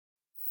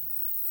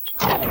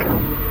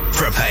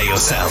Prepare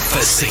yourself for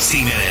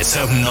 60 minutes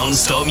of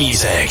non-stop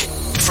music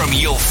from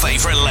your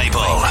favorite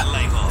label,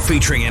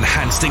 featuring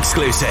enhanced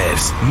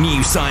exclusives,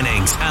 new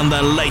signings, and the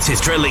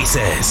latest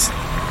releases,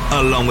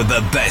 along with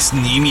the best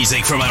new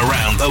music from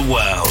around the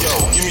world.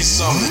 Yo, give me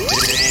something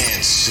to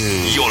dance to.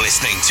 You're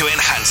listening to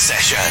Enhanced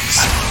Sessions.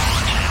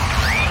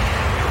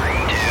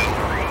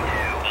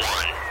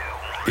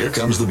 Here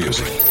comes the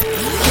music.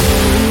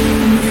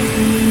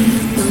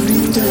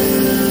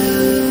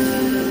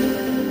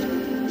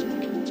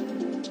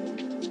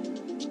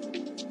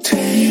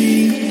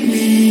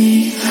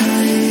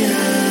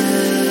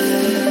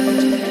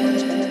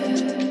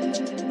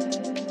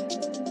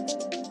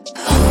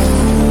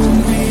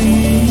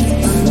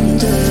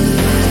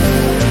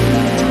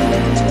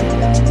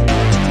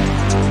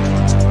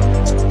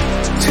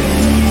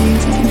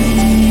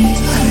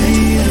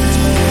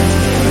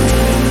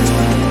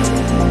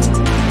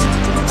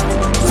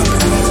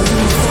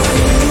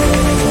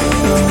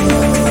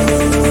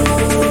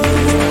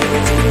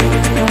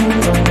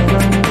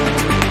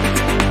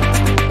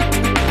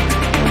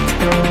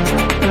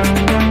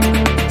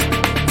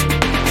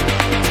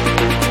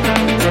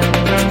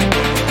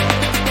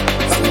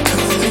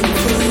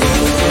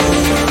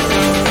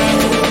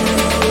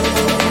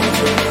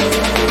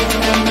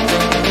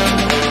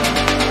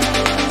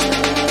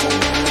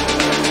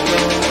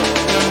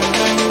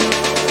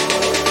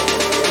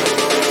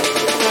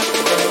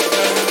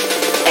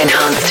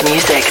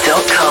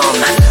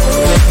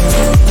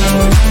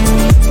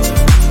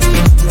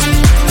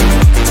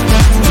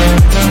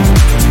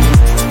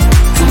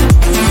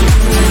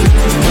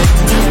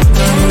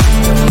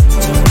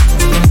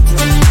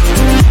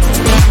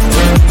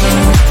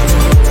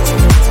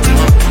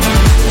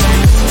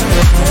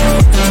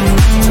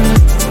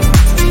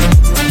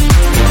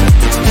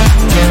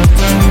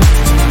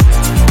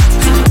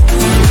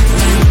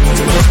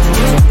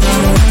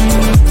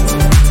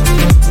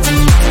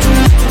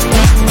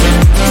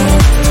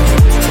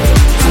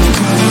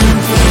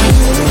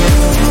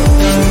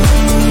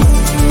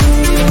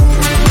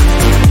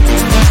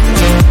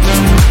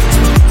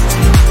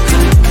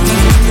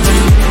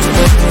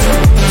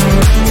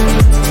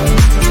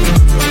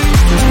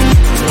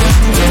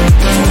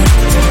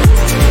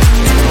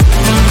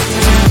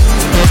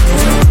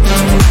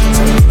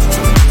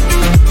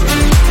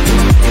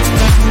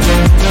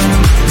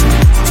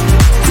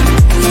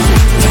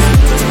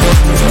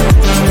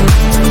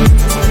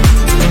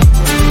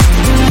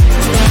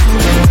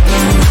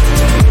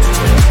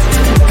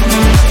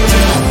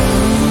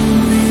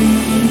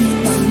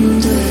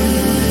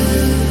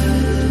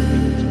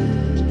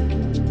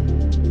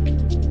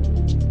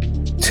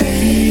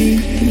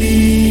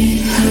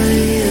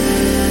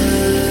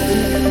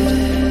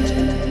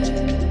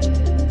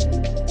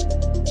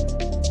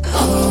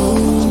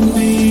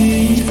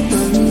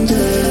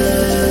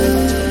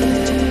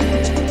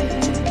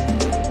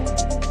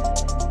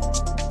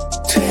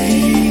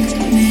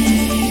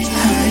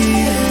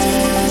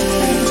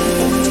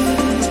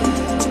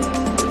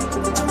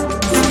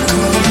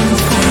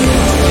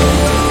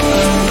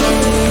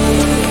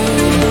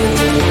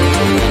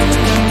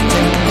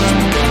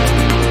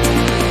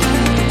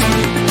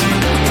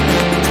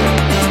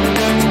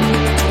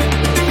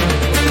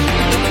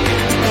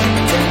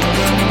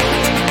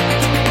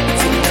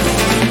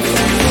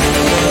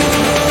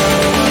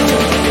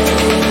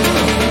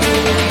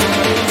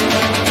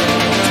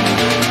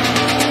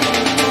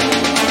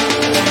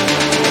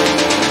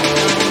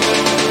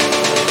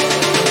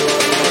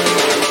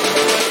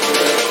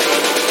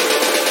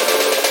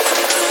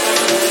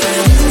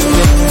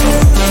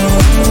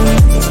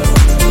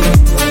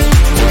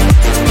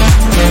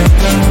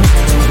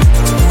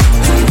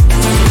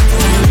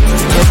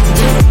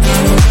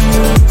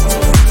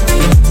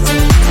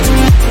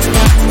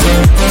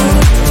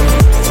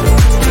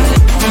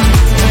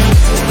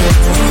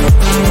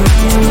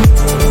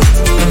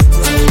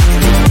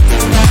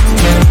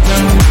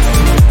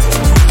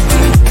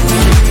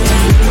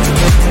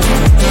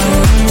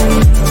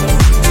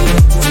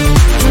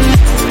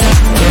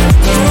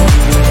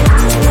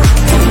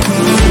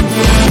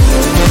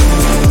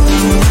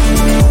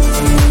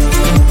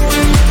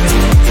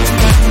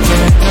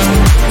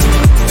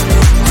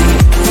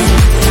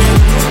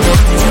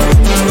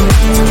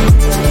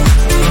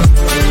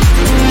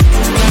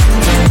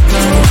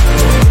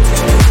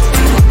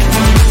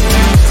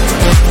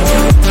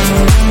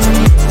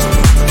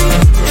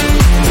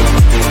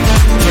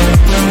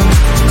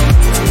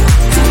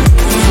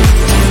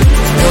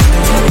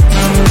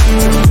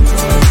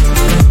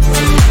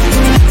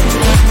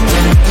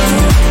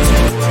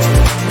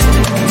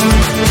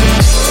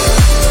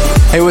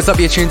 Hey, what's up?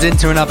 You're tuned in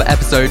to another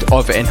episode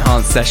of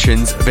Enhanced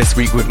Sessions, this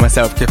week with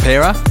myself,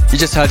 Kapira. You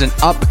just heard an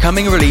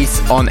upcoming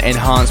release on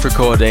Enhanced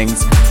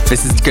Recordings.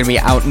 This is going to be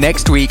out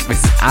next week.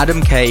 This is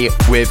Adam K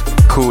with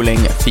Calling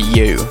for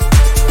You,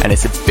 and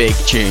it's a big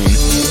tune.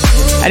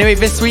 Anyway,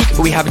 this week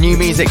we have new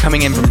music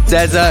coming in from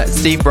Deza,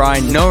 Steve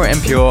Bryan, Nora En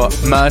Pure,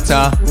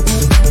 Murta.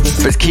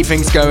 But to keep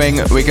things going,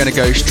 we're going to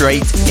go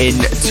straight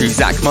into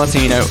Zach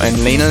Martino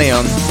and Lena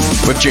Leon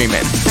with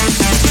Dreamin'.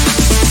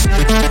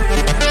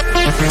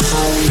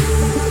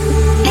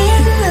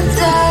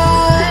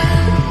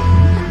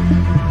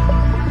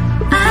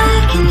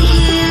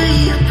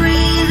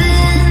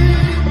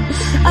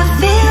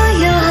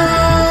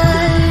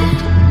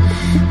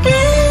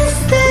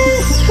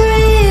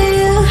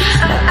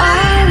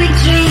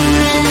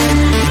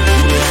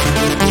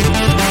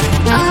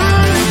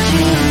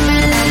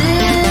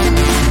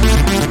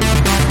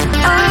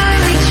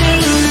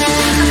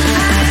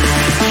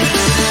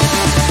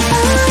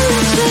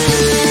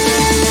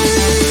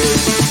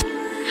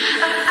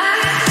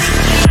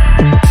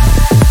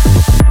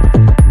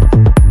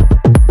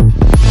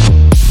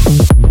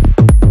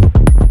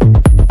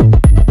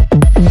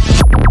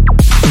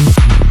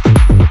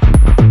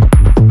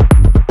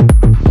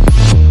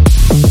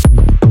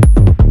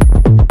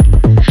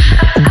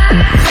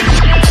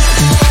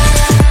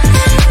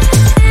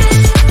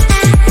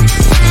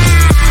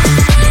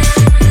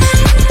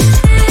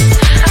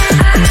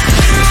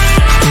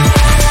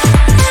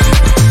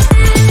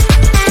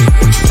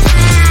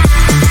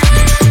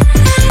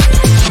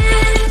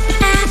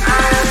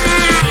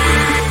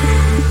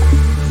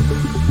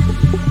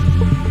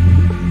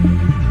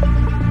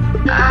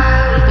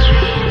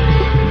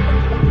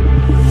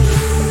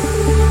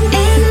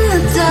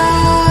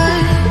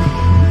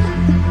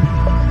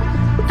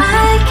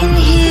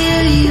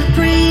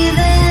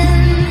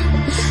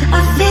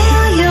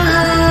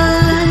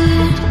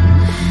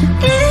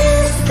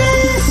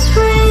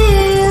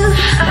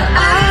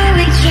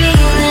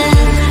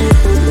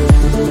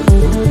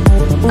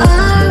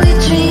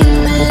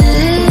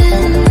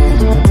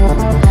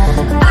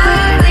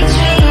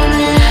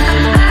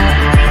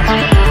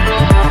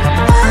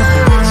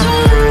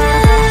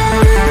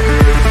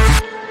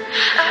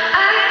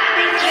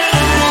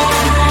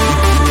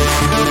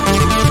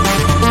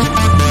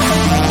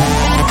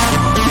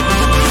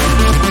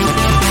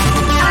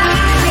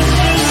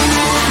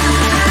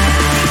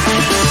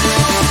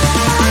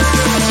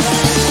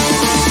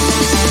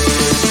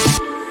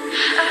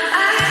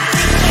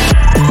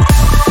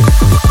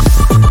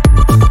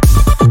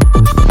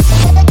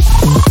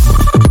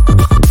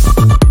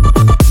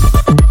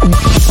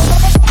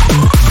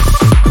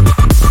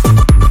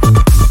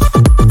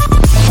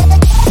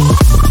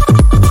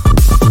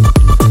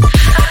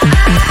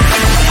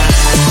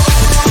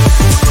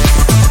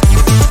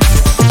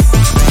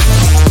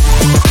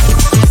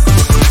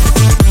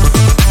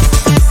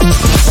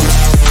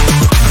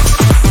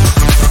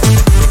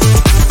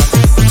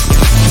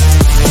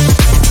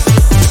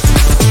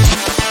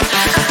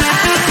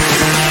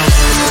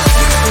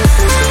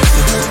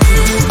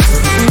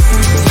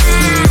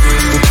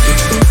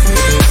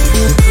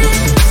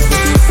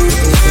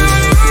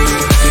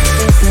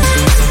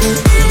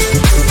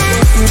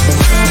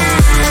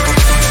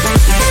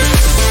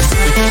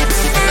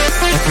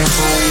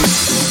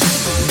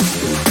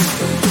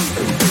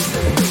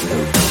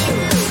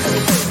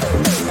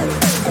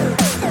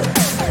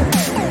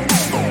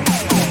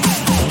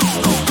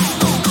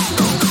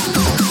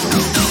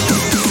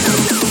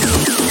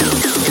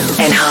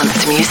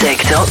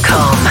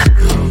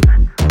 nonstopmusic.com.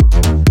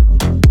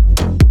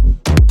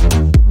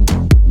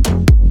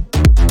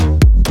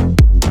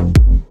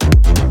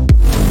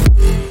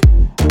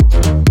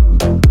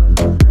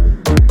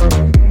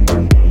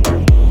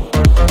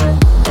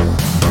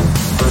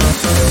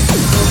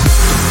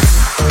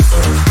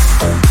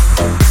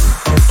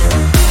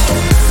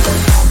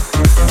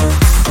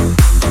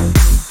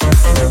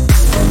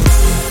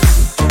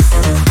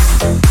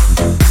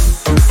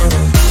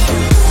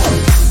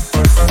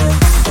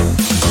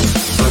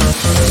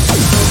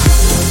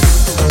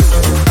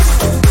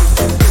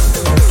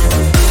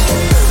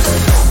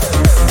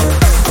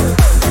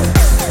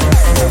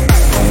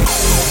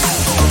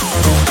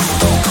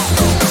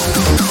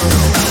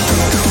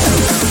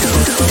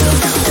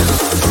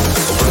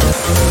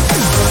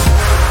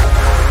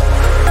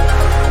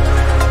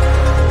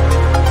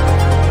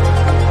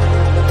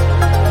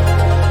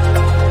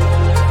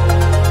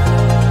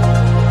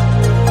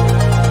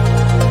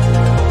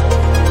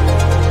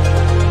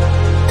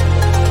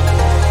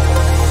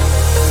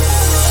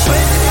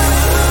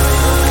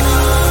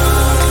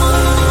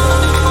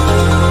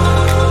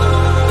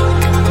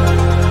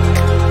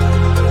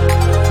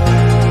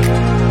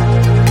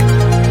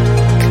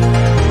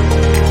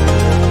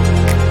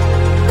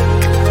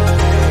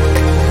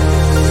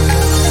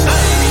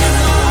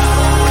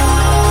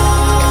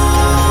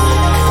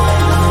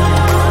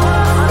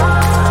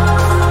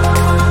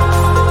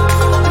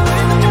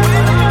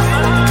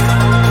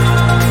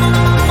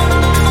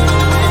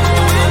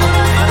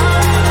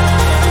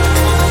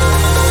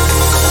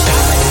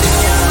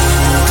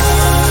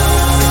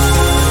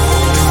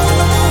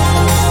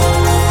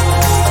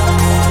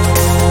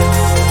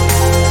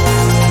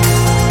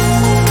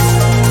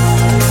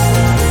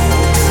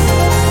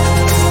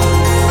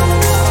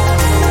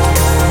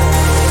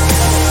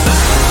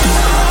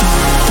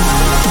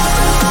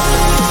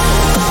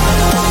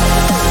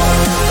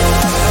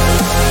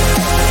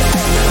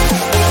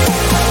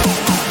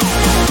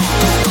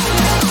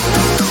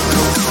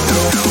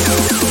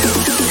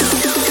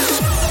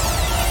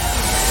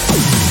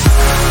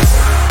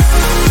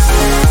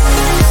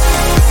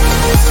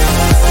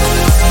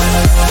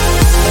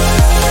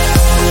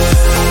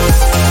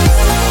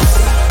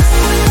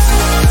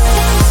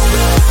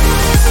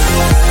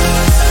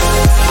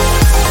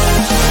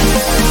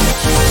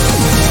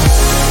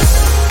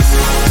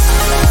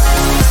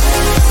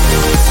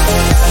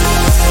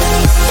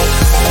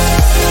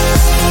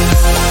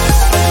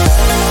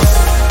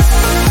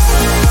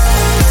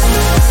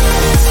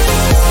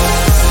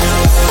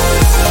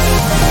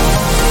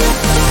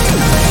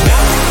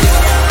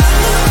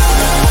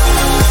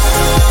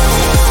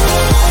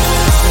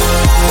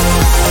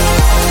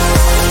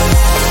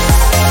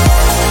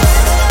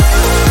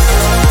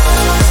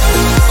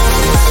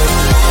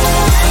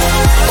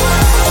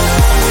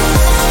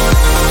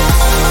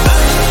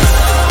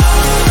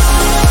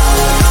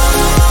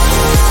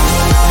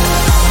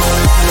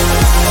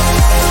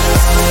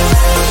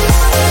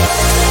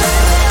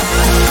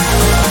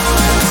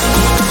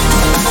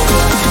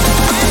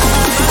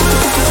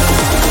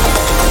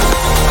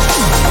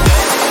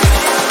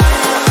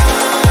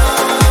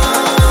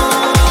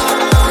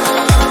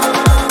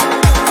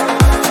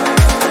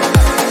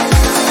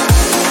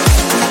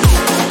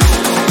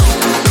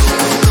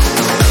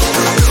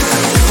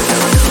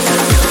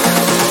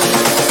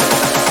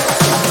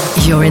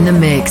 You're in the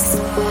mix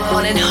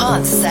on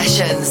Enhanced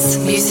Sessions.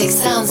 Music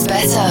sounds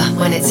better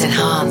when it's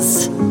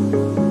enhanced.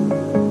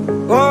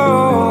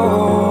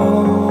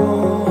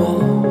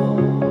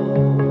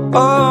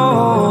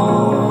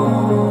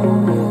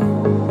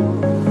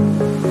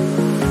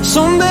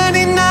 So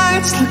many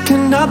nights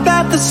looking up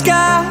at the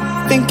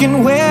sky,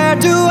 thinking, where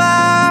do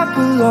I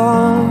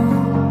belong?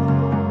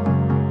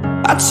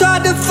 I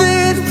tried to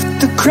fit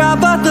with the crowd,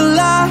 but the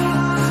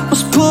light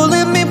was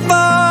pulling me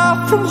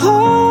far from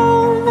home.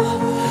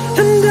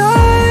 And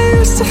I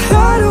used to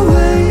hide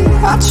away,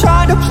 I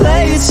tried to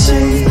play it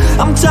safe.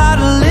 I'm tired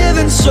of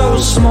living so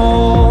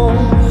small.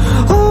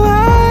 Oh,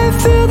 I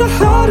feel the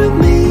heart of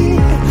me,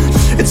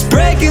 it's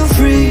breaking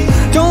free.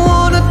 Don't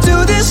wanna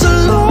do this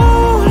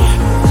alone.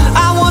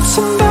 I want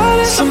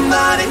somebody,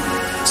 somebody,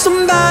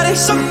 somebody,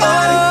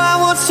 somebody. I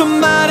want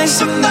somebody,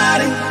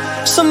 somebody,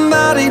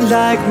 somebody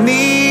like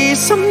me.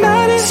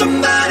 Somebody,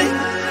 somebody,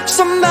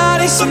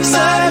 somebody,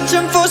 somebody.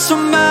 Searching for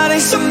somebody,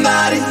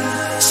 somebody,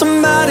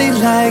 somebody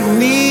like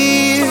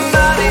me.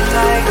 Somebody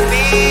like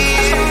me.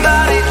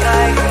 Somebody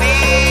like me.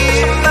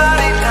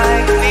 Somebody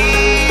like me.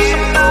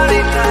 Somebody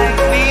like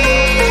me.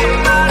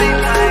 Somebody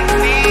like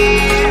me.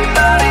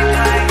 Somebody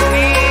like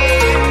me.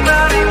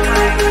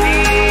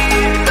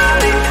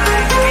 Somebody like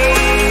me. Somebody like me.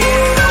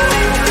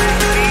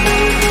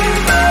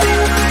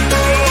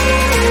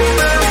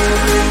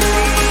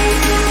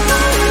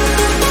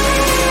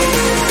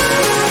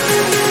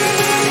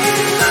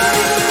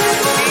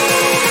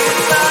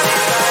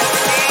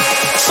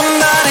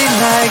 Somebody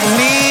like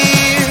me.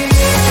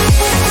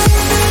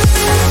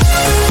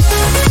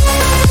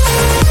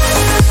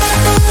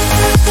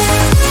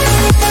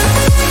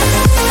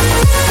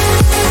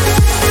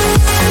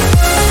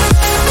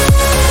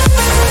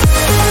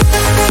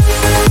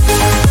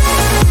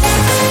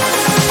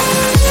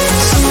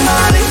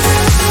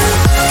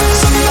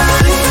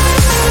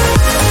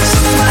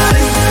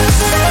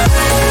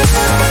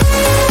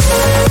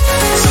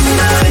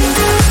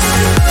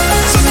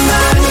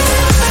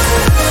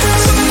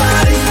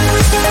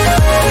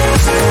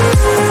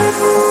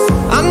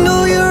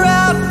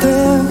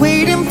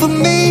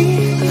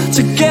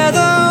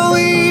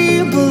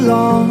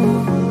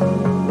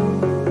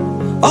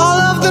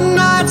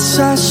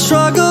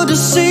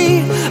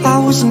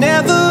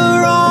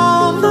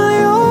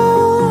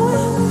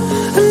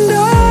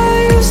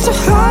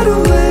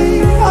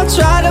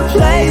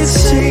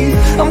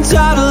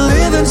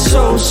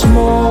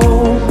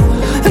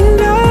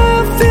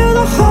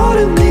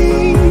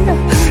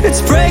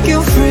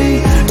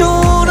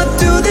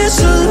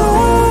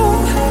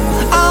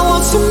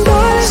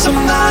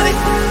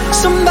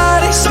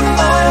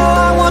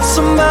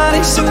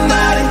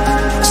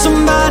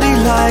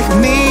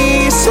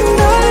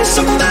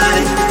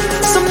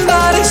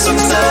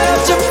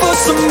 searching for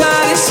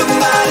somebody,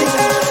 somebody,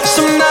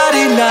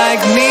 somebody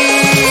like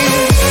me.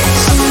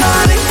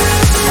 Somebody,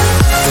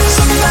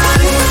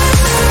 somebody,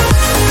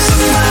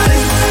 somebody,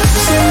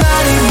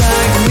 somebody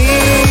like me.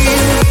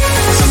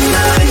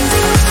 Somebody,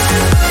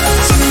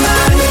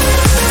 somebody,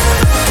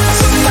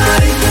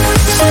 somebody,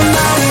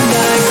 somebody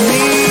like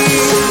me.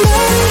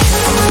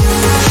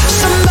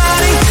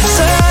 Somebody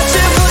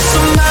searching for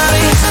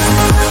somebody,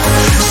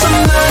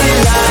 somebody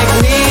like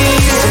me.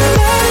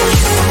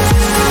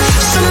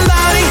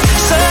 Somebody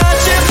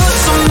searching for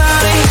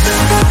somebody,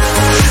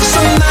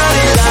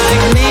 somebody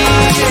like me.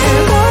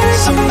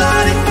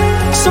 Somebody,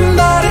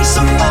 somebody,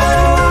 somebody,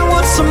 I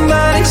want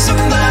somebody,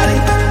 somebody,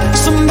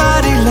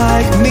 somebody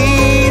like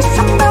me.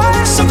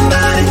 Somebody,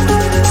 somebody,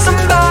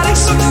 somebody,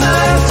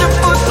 somebody, searching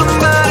for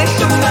somebody,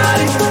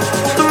 somebody,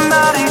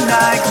 somebody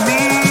like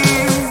me.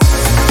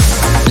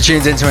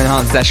 Tunes into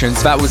Enhanced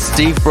Sessions. That was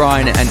Steve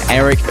Bryan and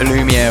Eric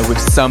Lumiere with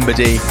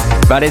Somebody.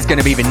 That is going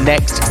to be the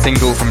next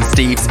single from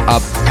Steve's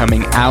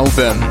upcoming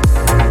album.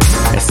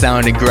 It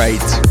sounded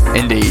great,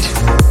 indeed.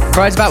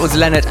 Prior to that was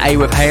Leonard A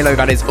with Halo.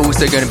 That is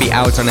also going to be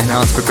out on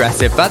Enhanced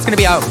Progressive. That's going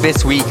to be out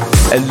this week.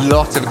 A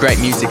lot of great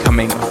music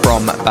coming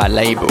from that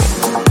label.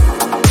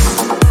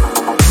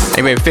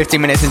 Anyway, 15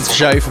 minutes into the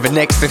show. For the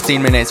next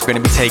 15 minutes, we're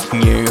going to be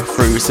taking you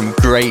through some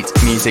great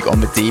music on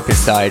the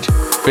deepest side.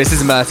 This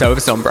is Murto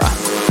with Sombra.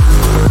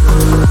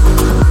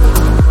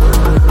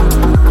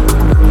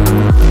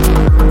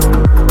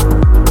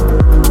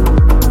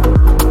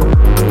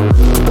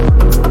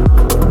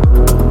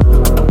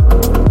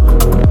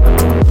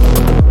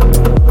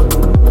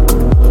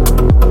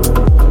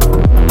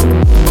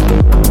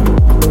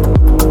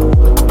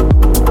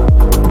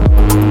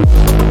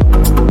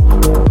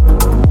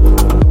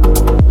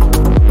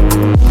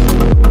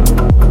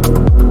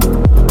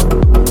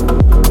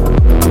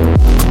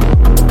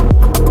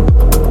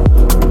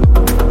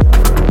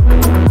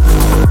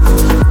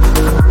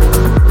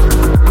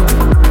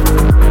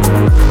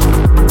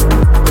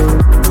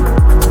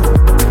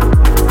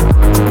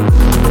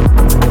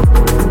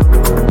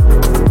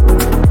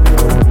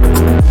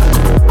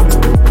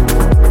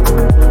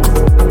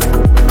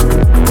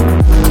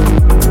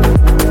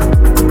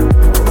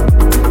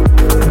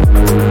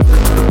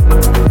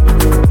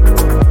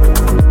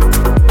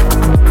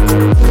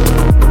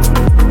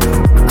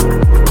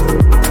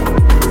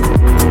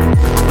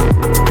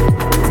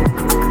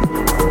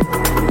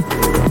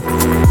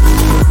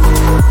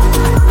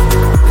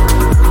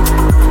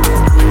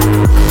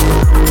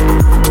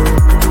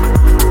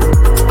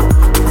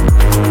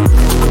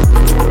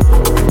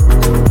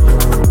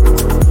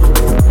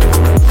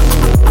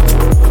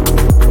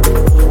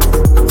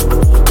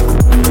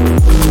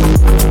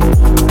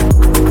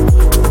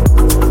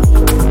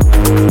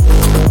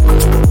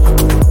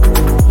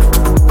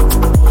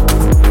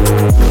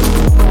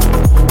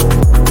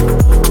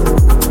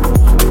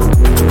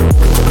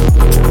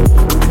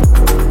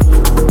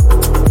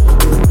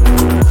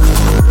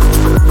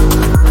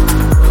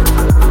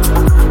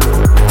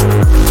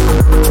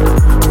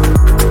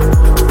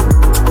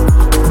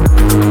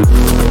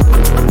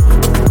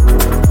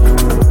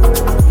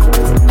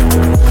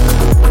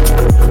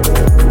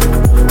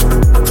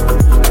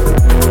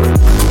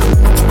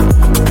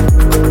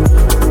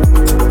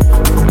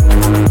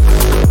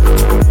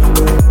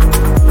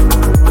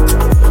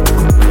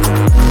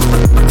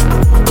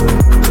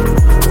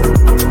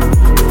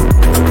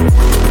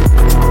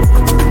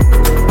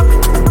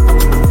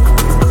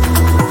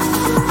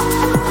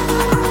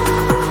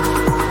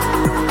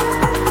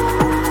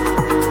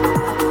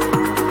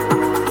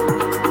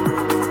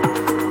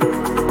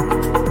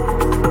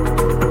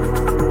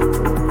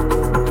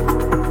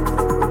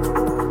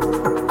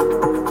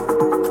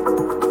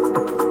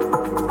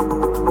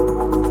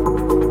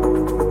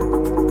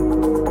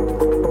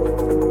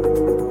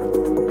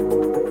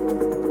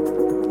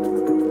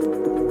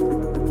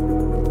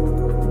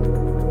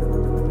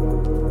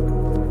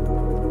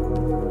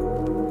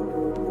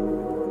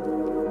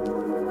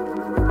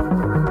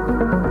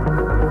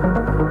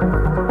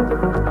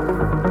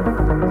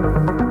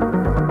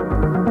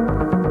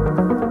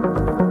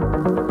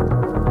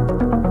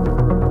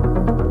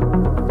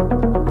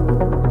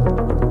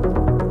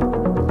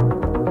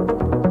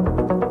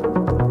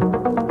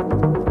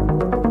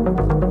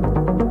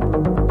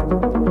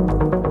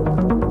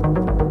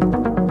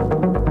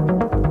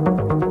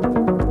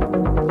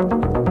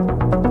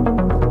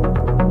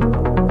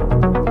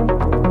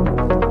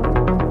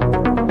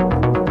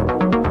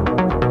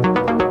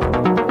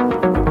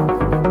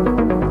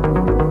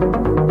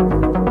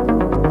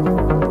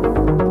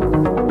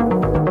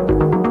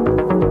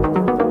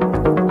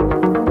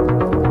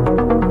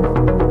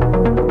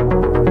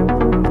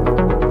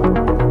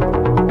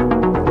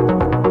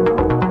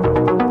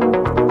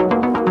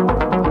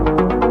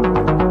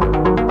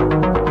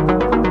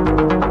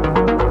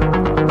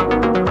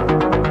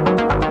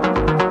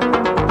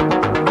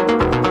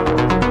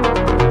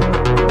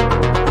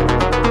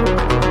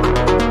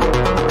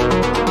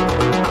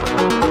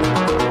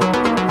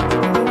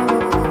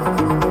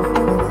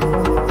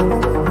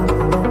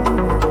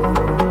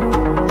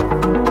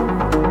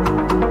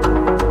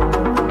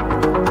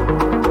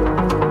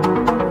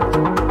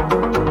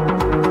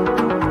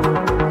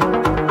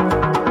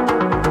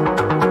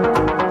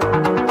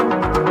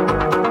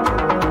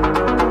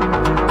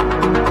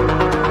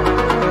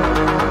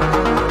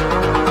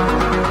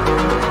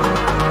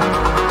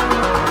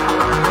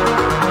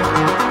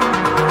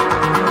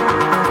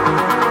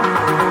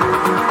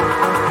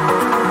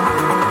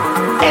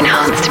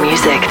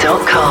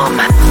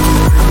 enhancemusic.com.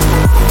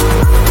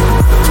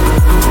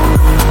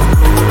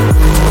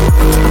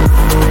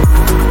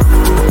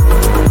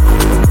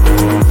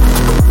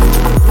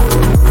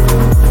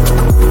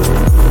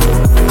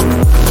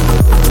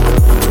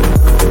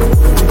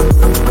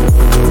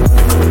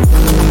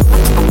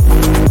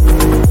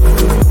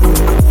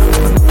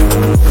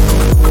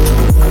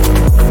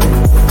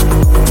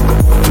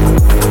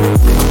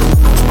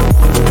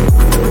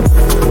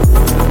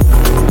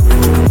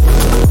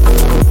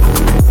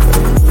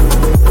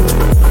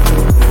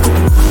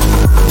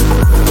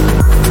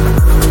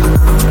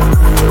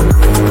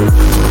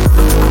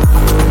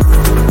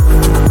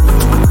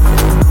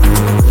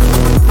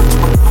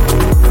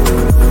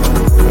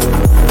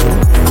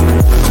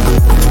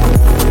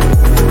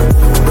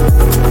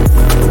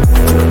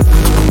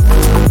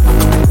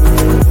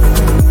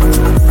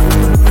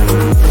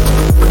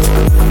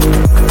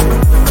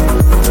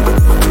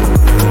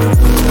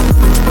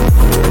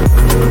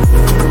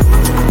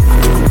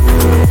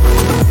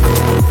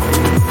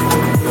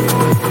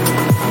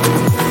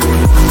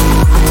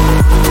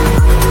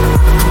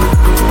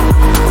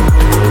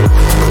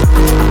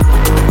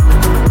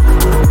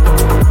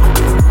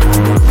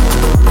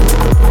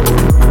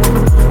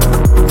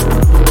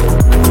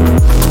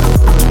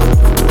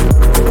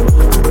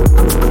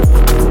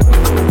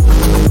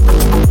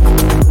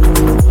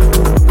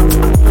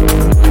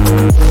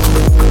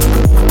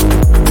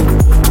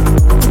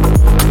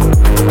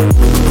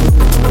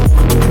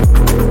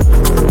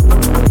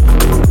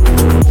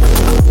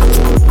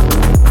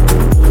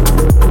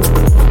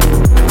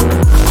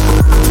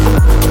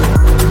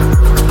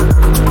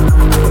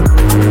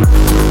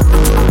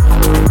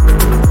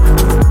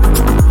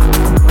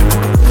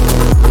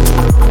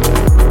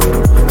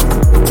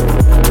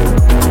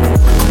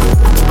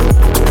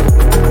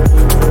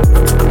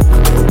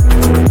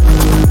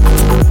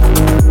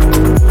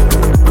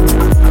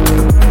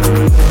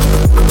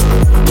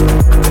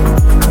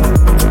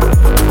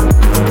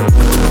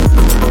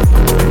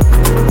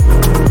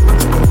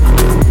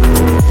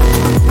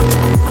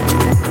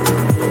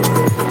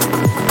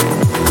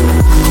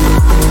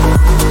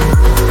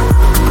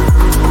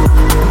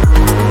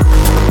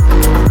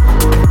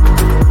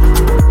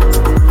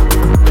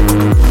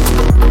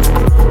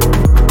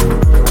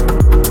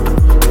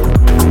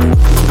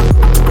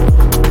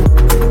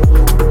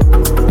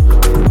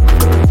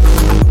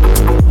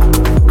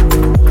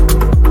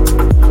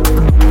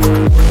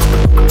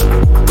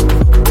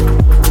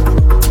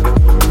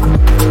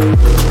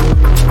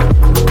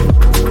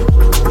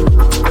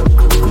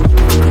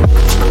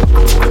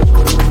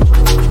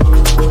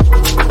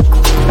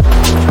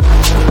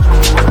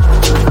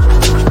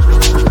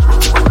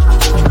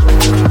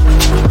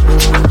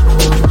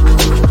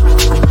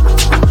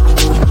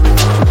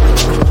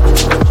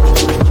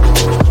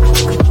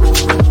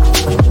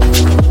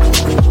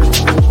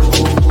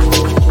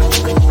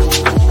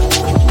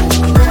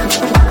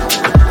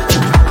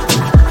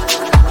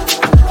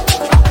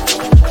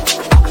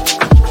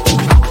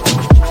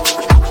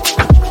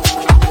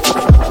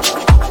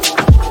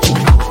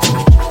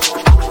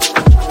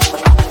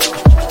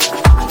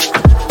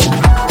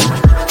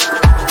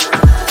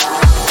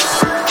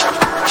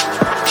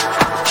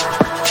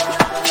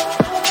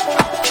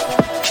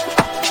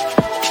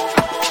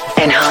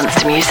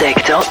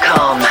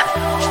 enhancemusic.com.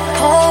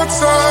 Hold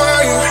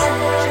tight,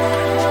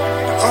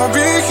 I'll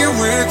be here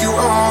with you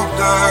all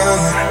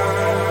night.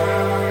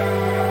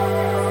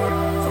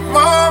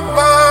 My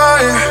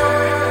mind,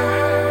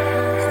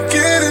 I'm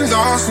getting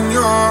lost in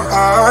your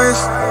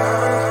eyes.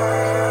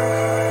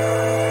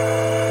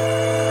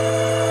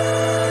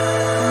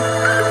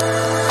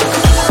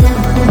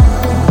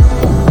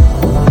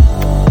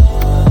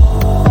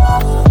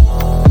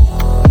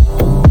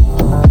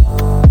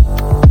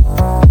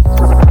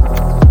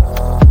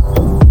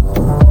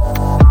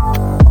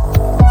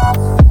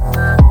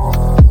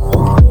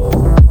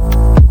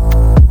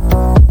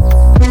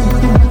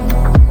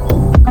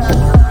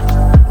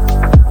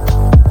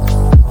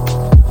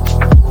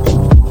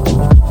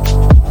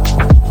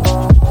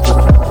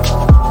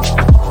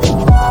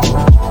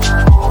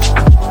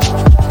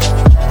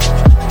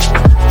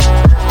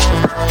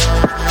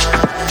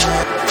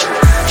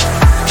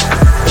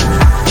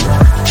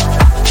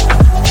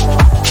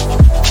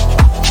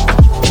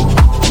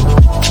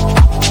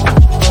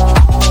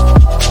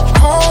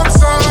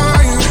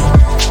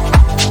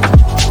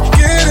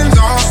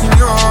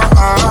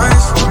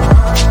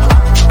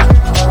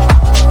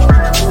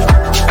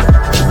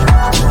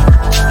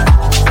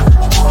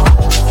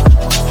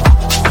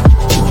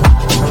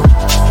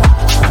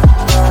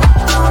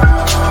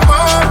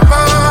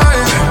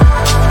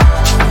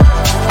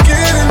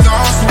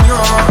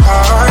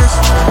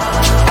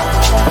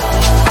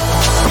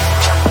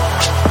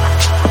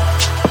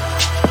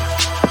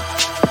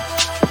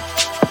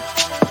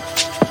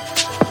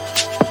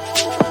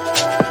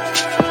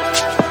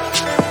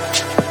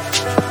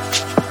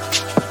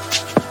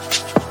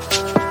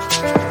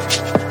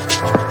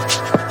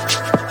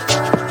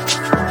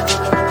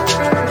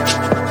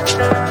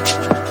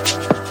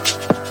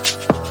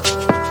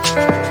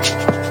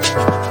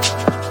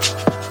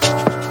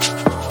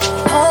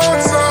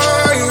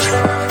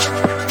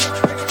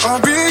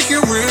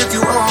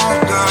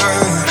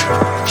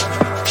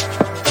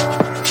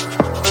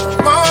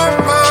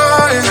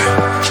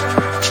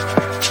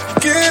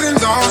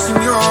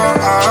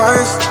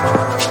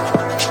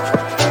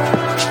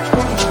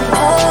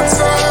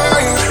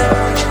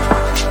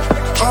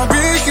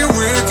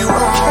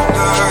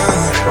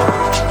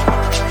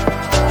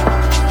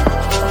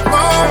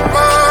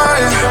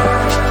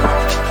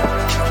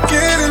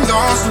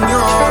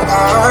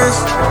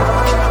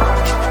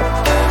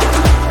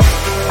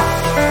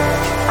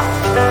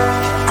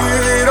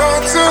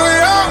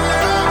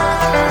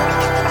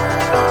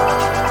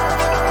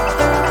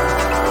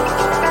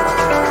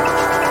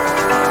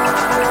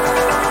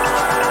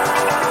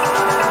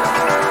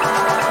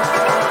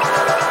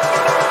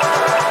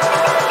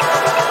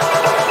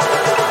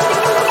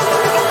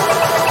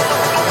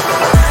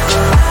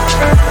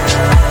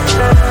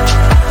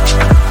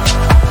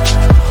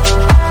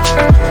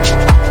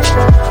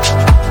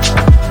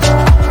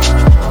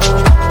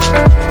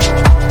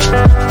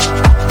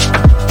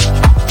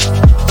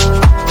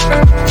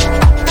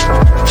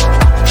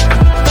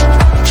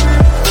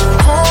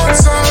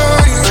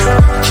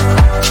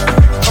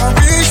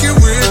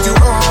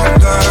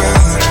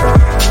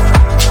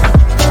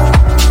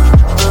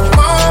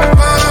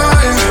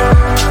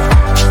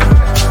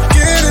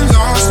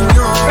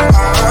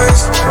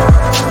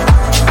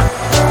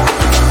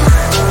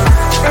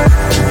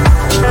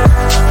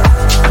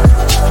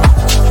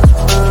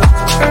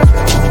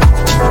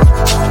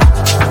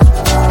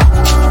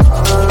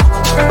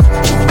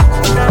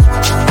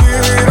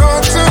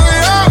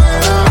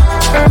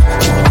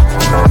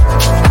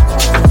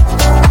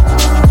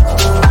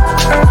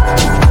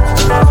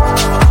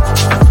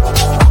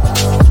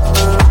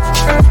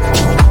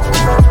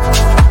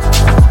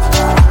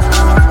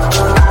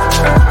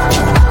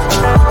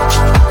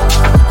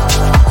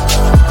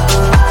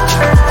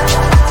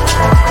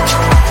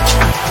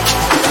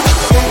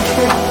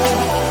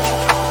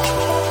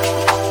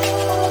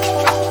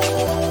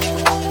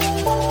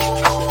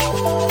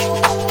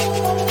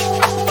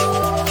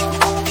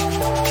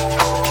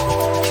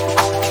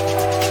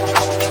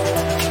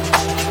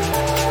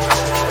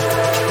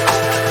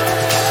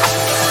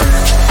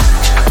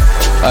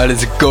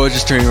 There's a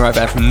gorgeous tune right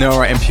there from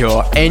Nora En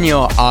Pure, In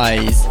Your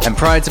Eyes. And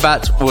prior to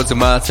that was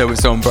Omerta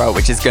with Sombra,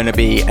 which is going to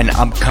be an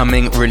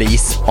upcoming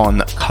release on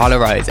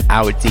Colorize,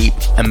 our deep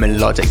and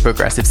melodic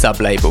progressive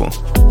sub-label.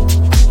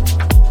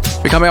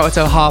 We're coming up to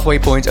the halfway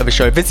point of the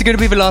show. This is going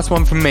to be the last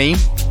one from me.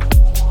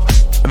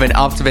 And then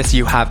after this,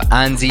 you have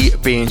Andy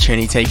B and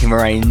Chinny taking the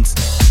reins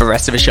for the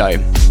rest of the show.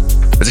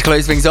 But to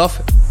close things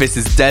off, this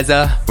is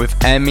Deza with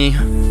Emmy,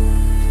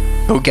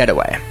 called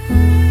Getaway.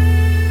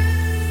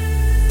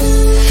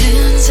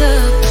 Hands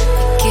up,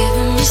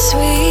 giving me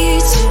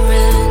sweet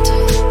surrender.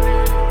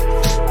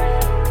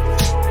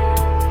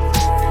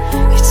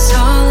 It's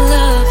all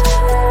love,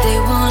 but they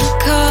wanna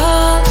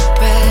call it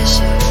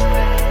pressure.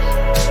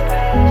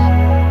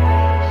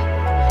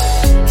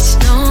 It's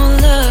no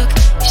luck,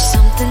 you're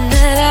something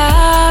that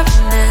I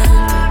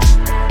remember.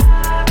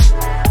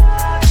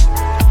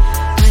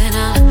 When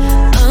I'm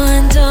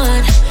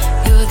undone,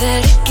 you're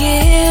there to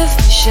give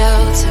me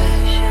shelter.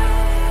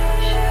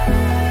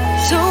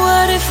 So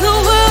what if the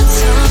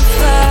world's on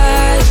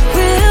fire?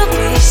 We'll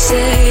be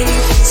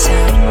safe and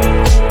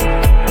sound.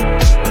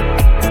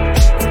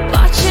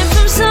 Watching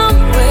from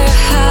somewhere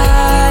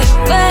high,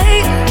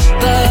 way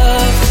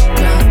above the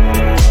ground.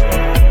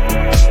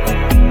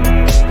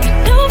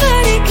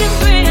 Nobody can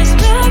bring us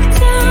back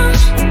down.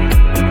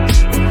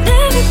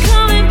 Never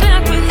coming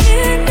back, we're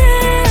here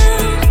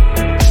now.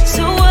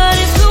 So what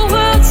if the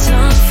world's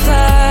on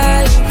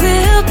fire?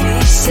 We'll be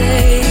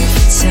safe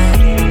and sound.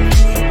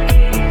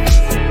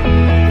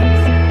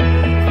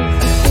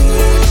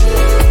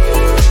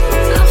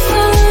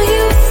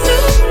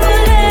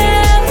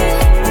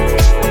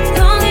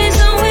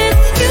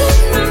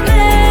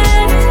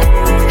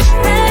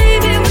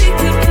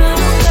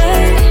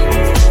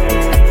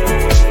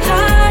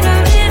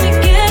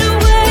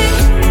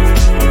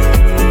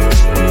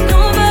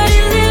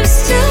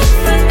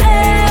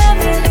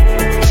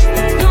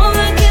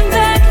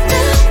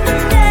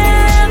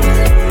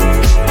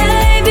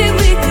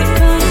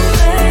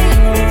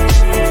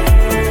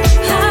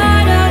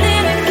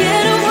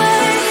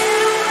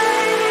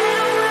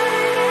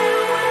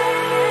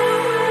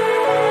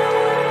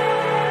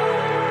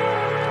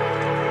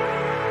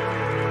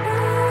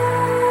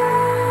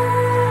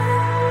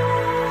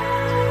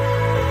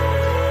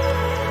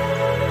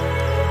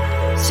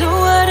 So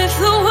what if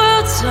the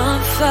world's on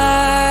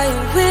fire?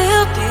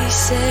 We'll be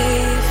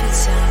safe and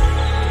sound.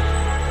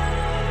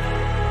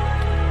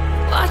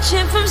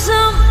 Watching from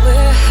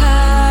somewhere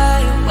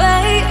high,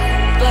 way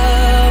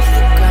above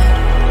the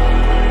ground.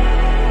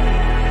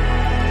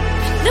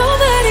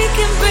 Nobody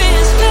can bring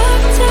us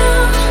back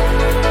down.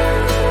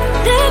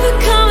 Never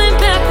coming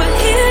back, we're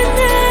here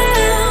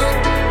now.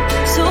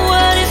 So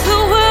what if the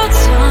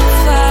world's on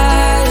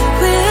fire?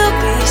 We'll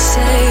be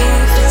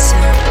safe and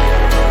sound.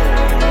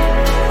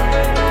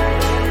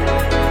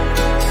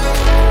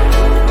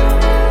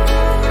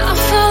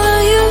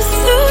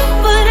 Through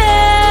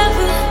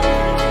whatever,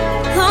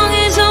 long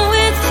as I'm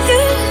with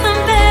you, I'm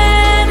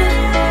better.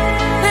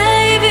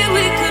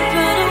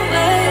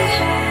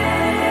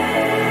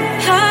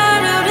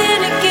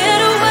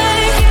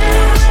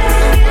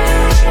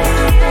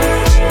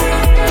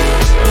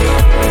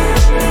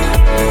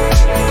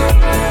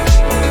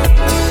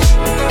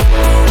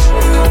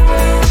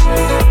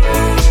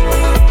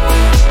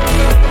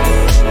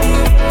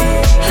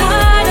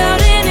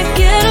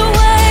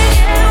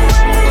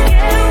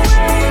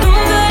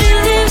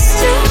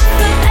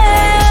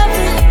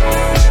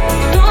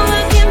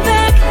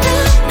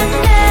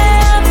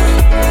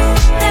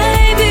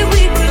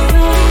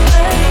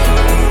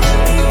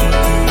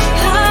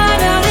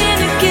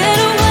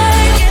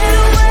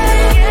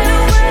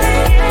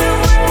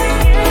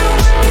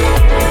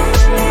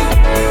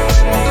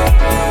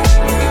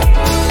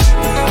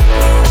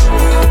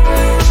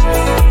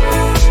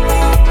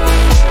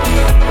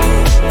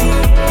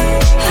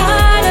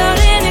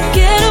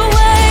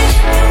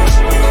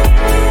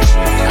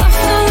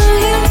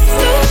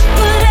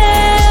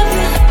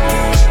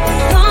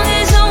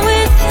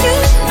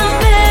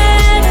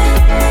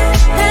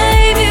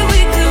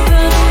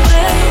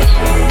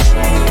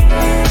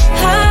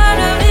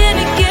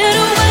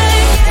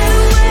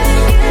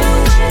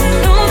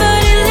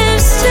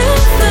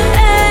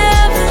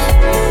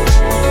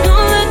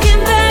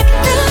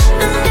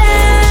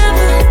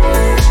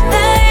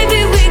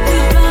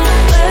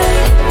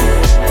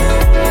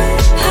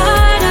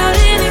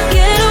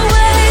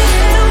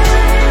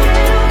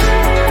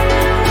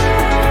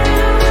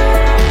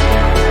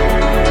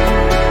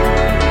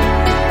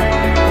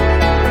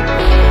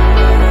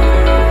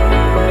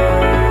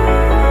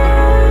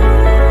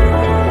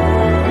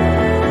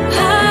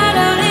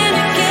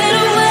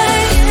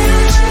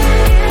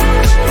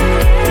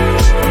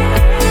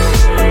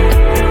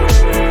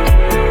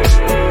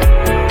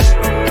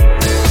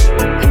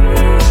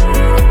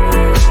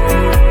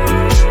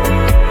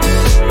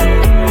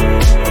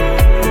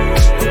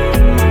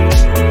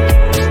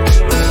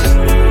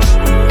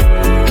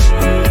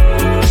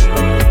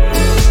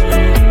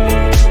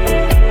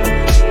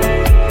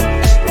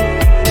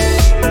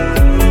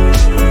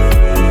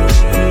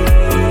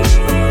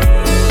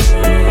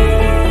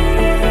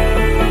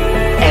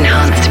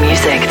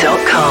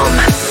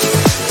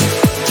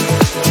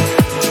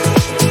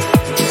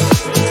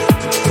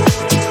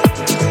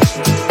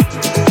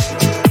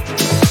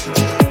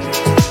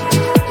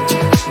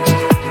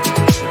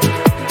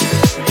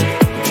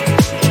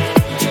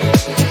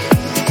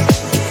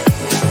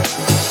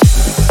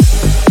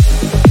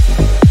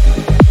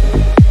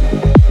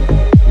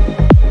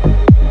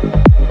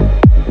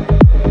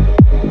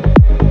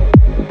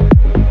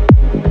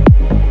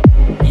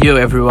 Yo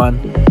everyone,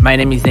 my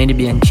name is Andy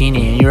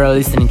Bianchini and you are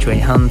listening to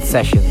Enhanced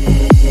Sessions.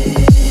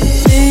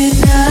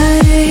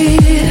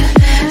 Midnight,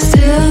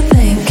 still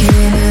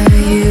thinking of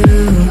you.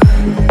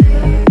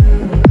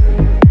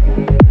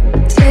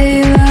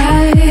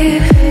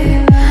 Daylight,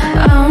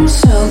 I'm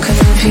so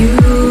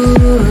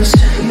confused.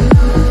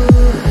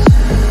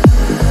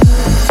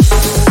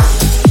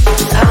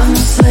 I'm a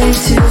slave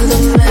to the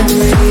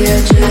memory, I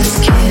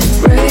just can't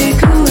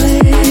break away.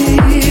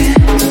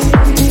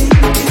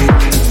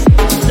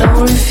 No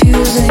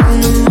refusing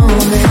the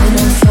moment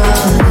I'm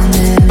falling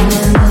in,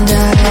 and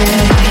I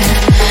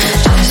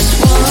just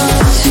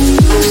want to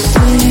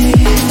stay.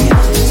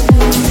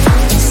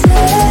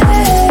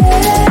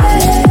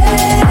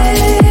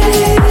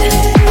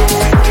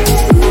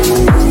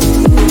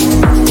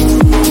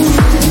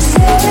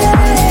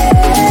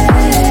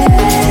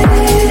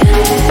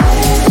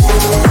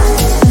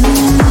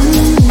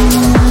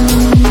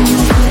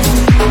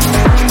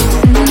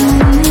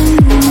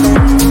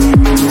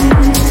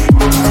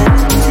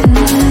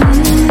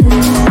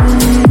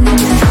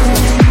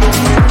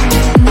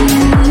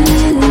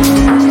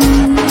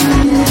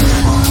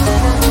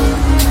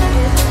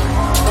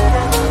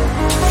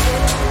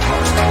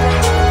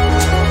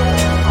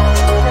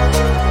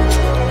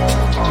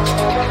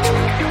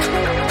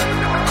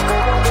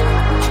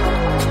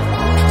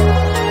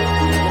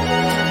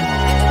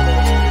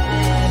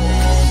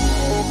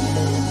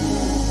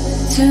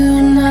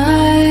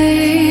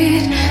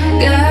 Tonight,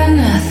 got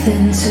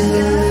nothing to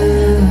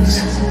lose.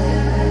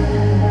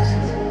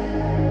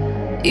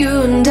 You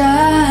and I,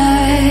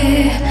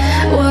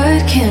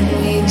 what can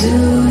we do?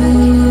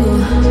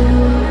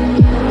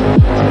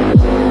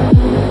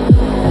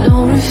 No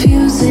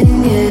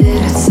refusing it,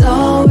 it's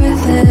all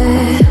worth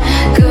it.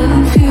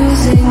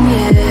 Confusing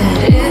it,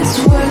 it's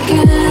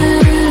working.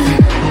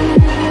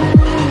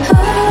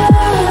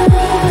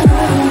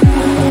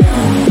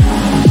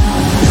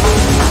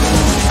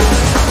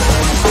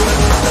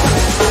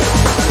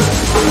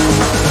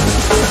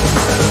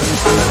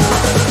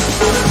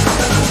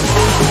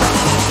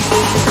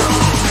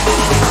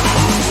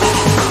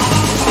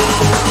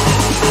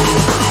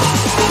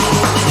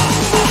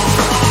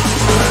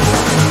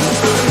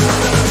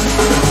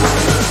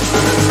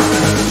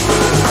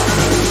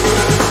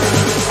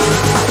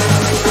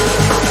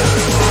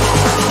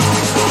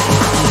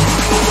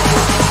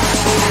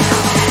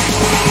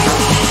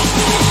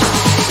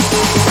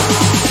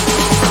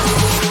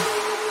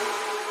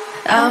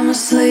 I'm a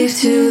slave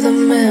to the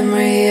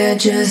memory, I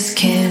just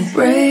can't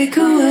break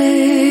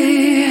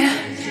away.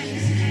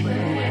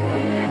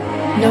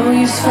 No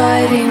use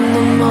fighting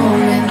the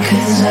moment,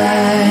 'cause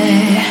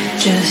I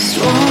just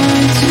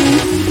want to.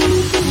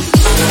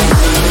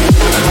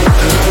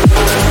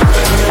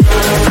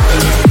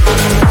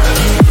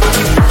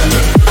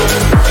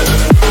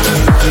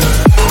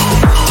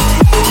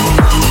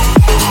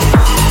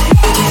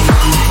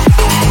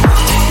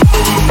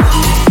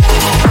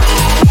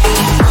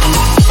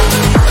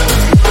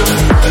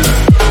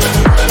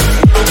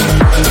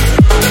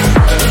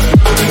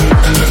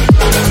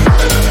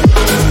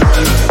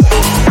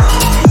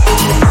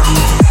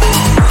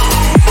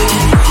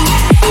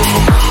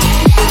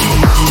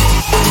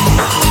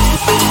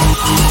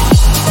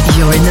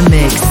 You're in the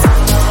mix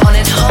on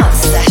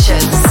Enhanced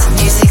Sessions.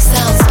 Music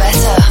sounds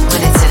better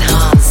when it's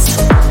enhanced.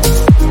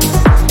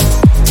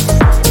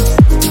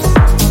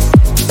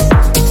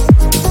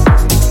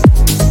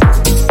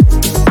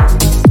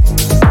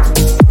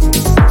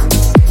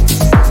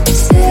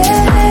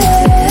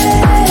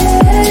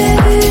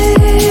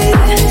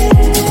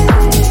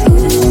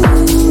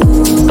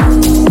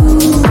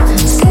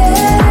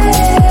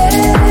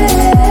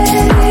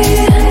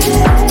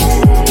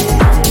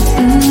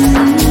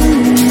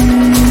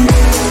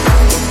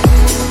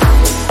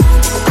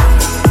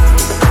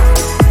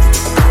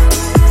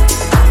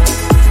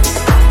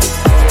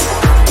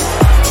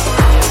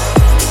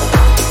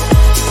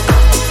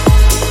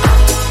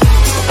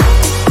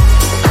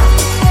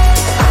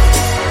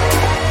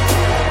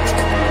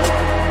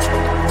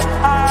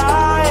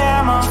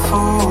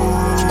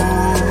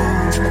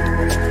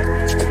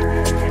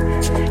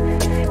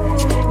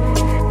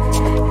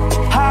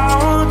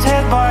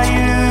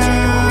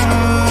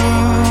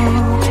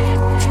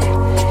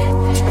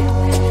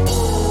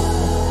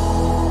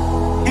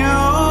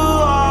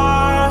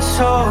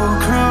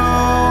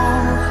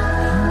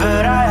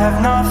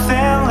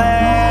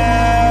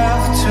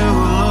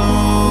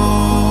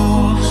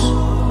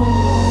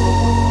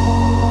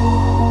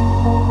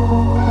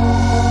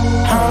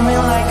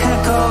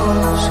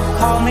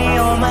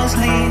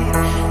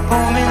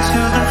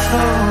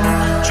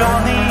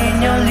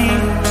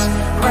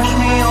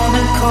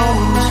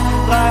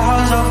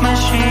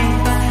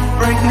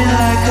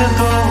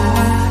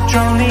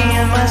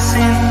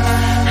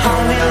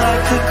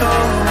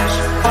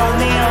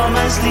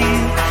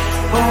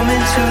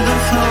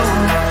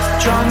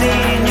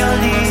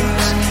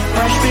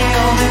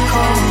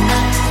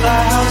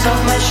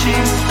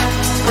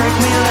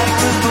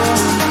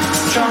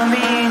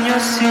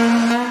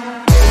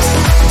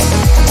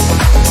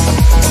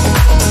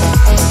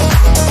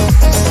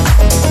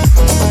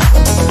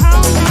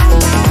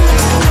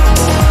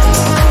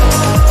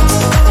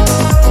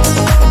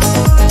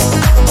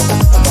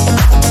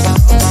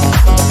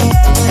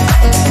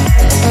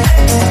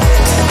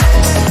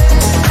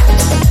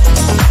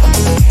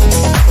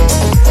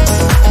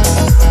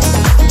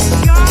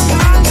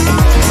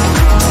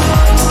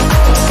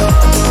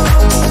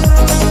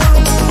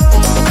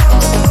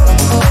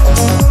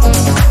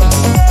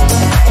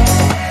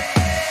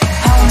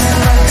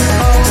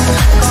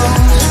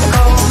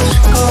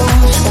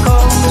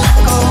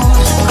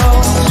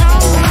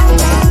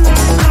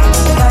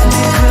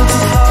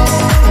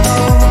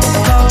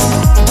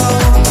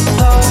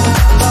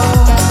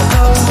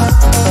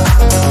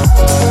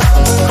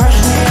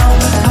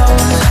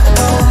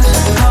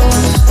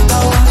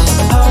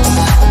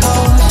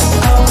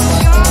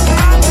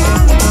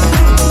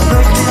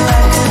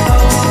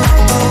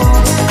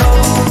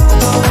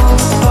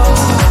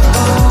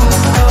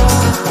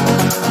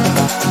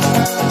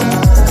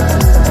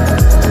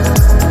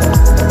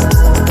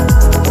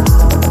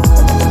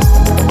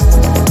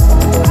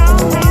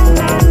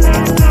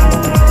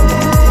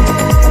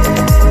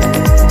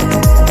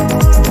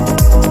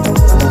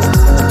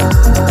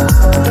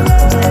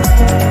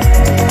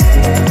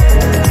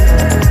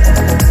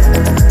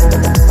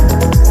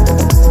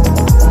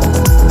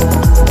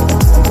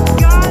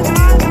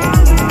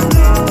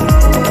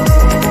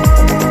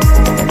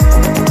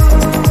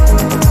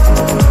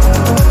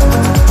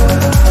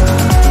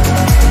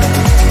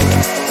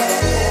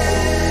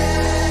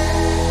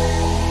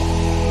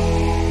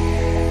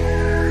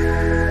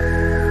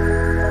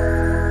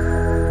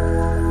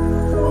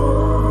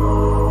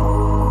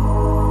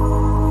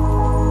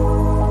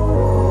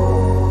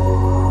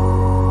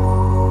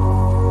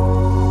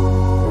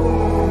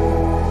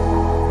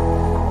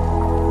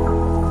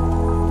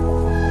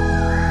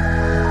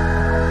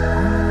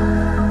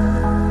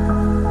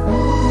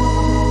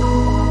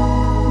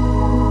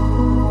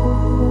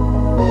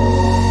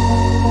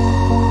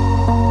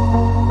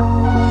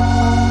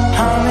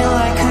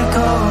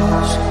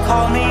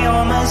 hold me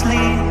on my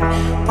sleeve,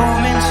 pull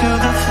me to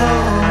the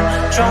floor,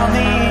 drown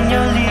me in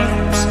your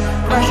leaves,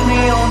 crush me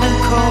on the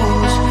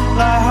coast,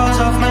 lighthouse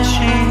of my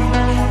sheep,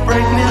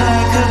 break me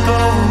like a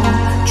bow,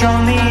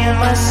 drown me in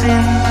my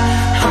sin,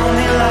 hold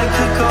me like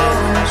a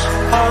ghost,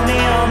 hold me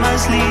on my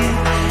sleeve,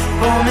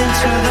 pull me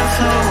to the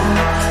floor,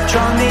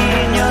 drown me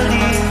in your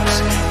leaves,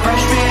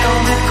 crush me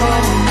on the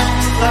coast,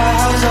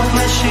 lighthouse of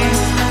my sheep,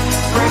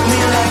 break me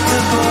like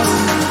a bow.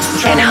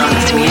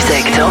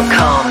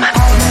 Enhancedmusic.com.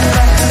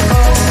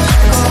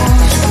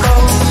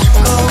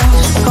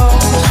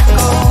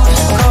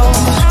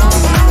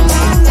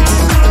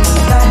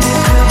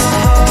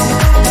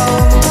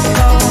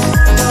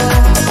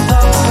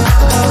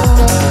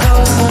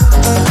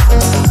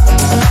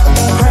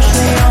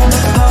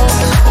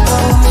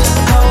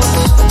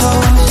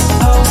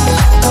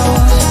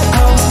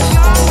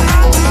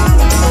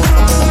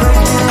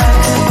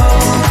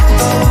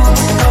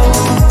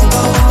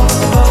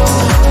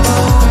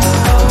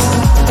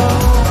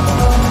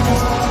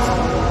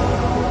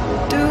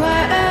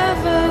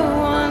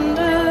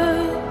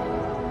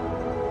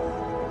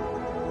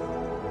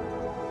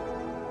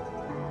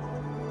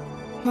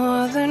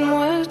 More than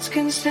words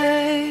can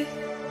say.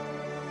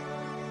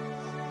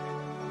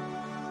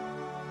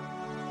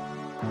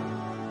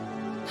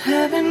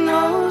 Heaven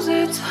knows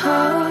it's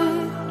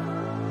hard.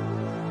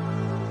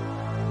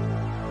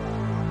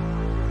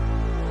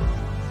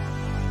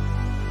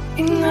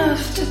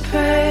 Enough to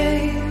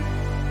pay.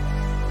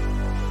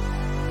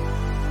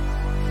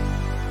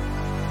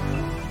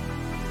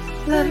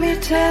 Let me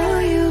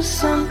tell you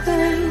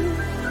something.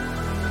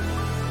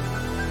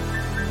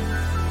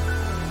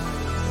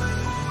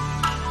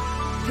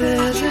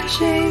 There's a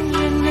change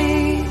in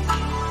me.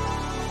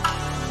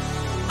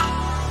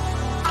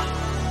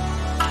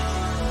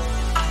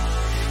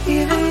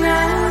 Even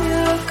now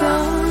you're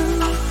gone.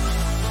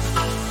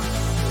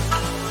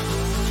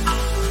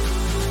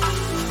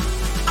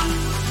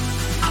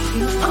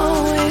 You'll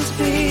always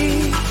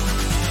be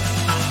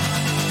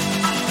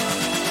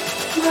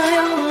my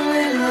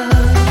only love.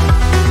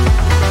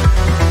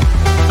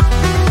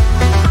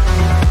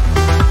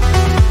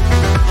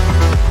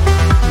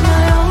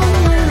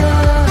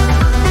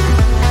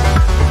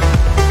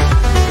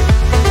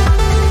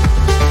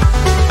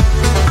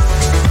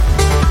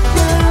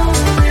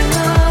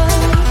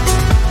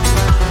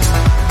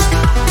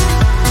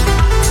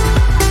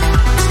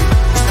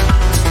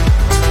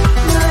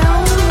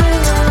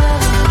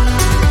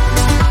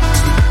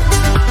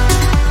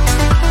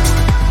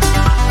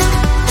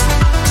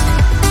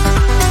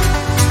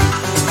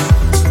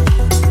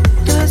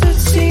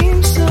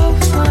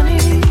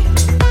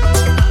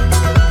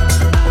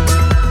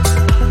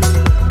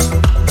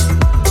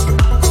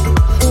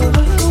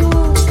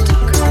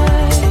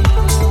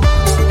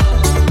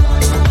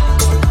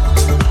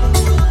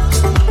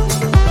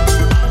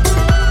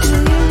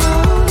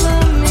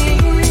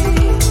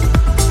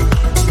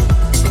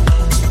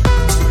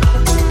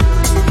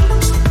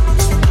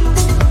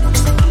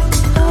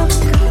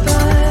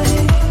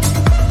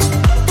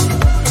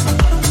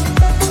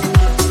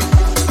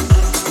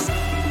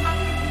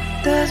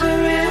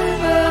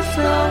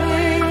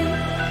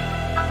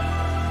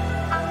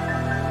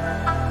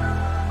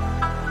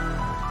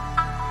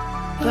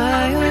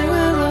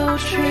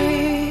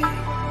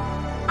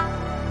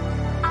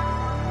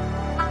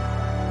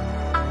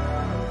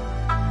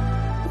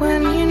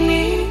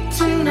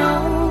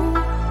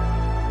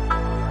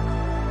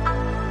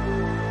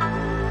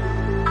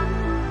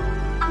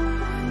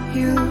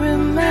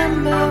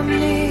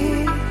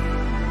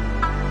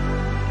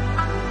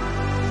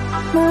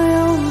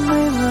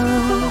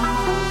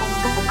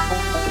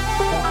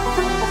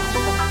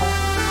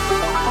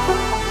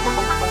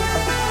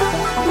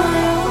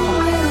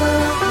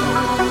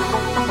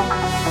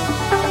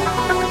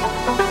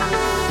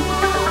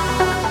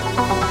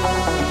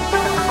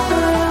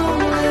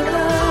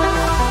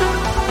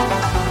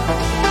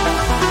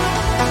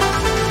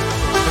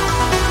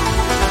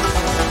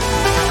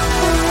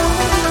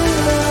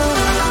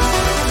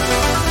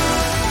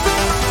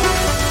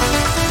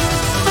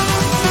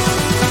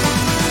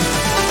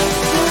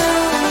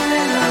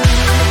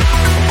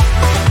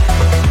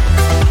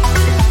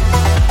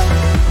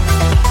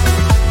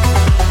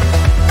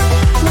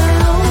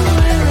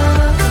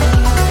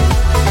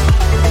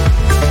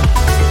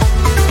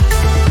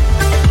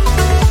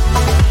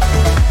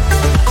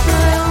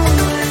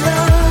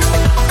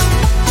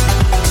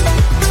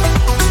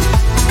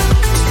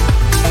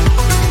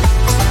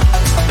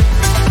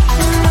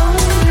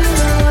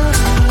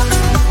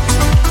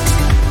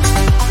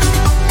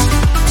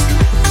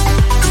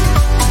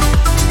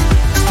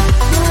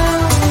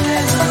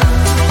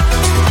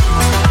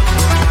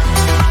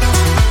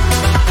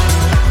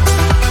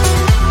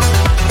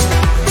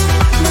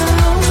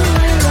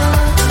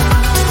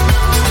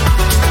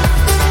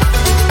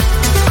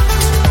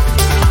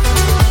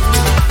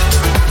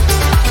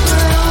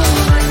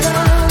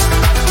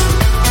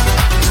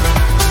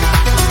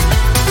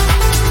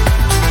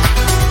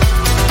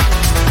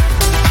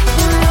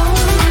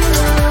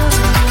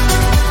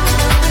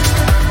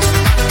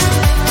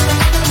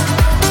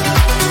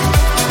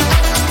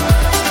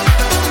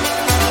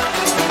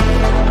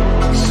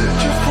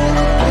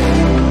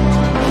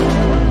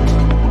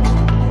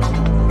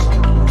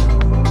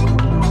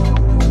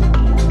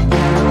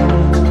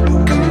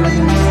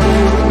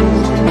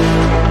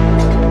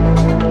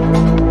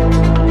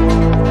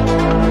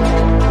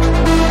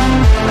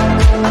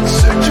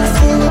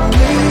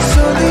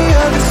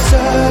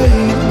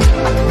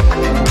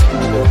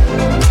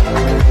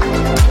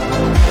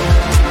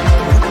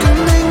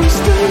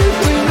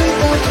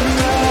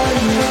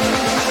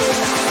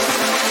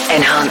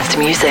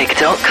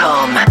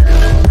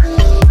 enhancedmusic.com.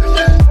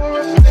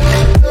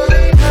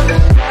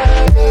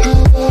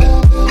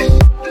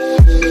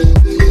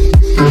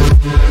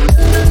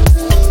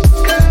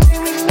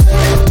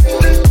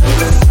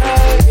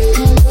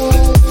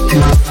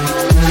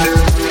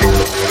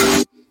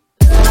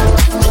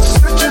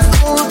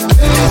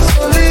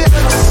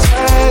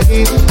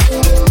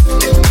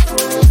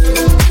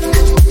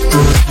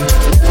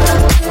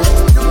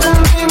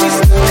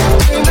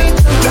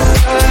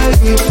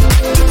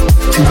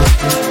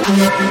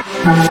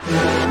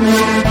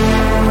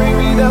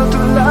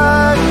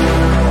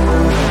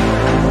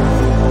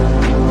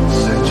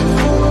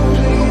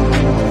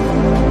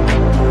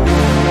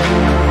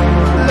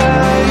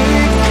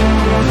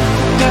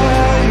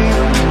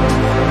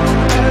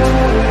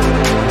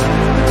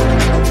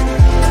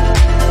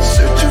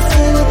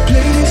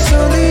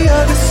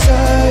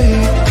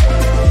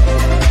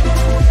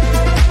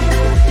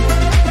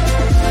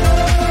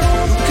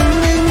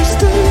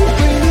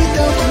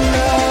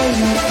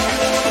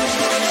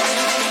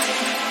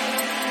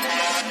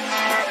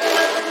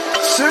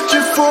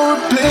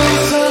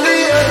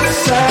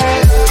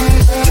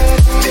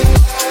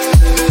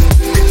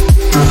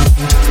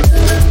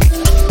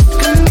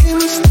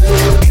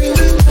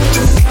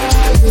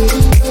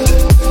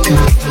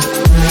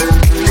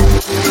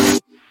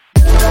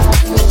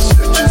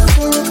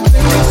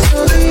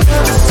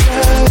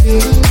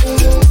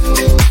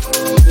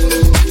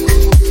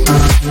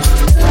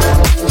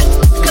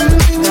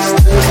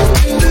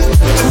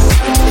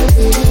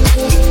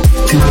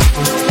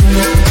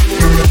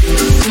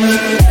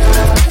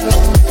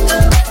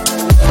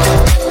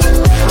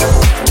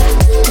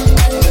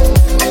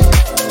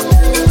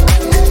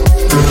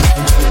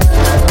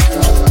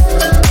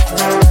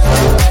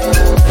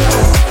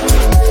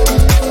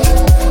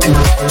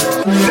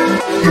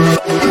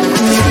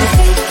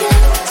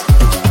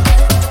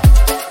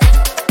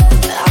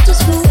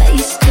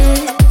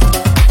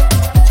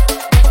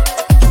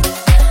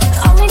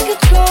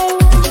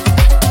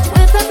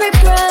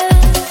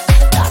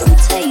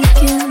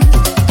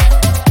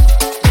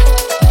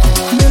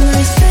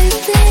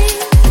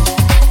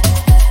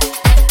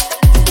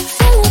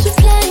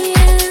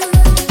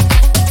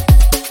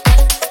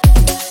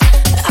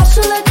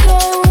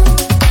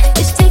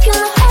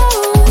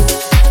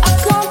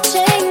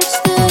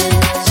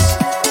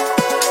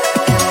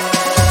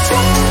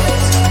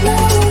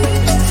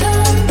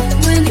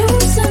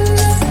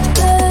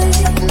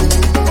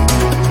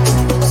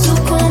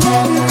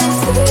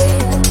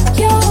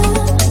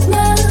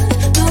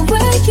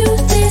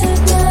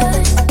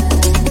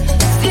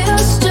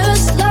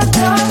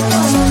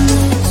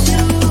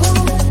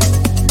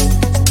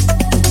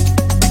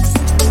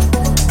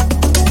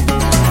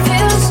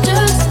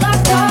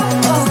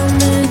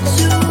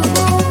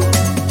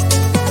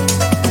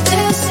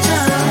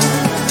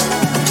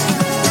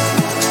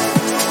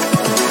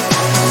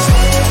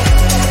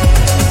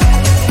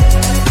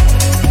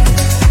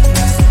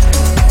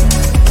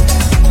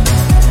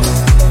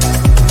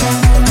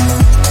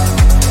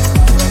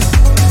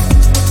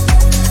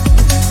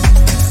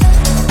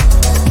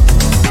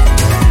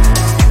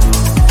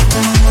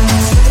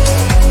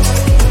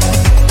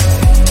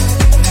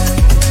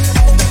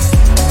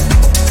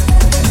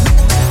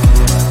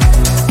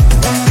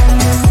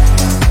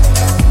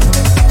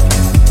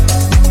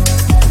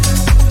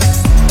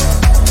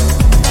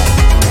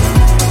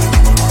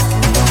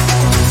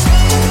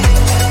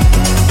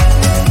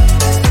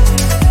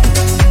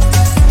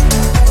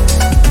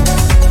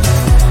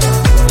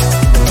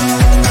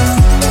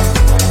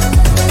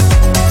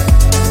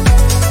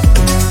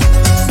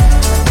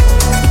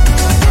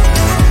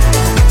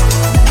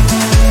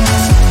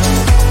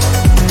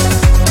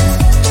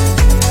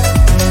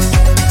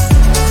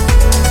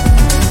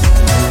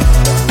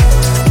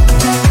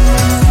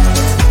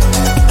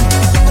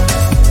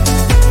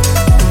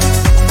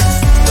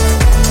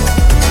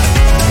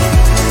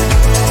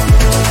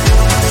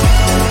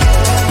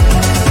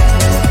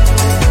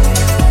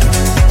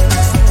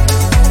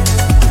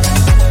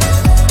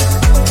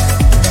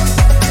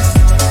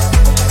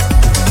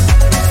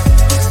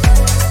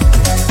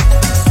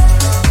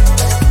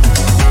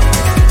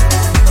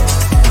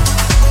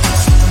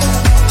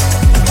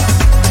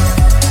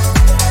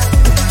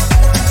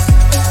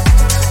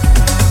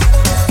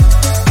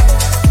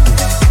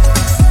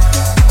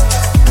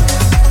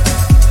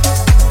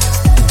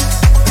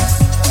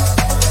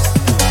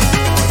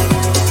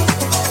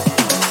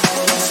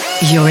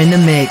 You're in the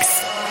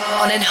mix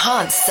on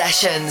Enhanced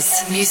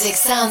Sessions. Music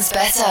sounds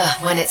better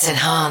when it's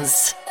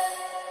enhanced.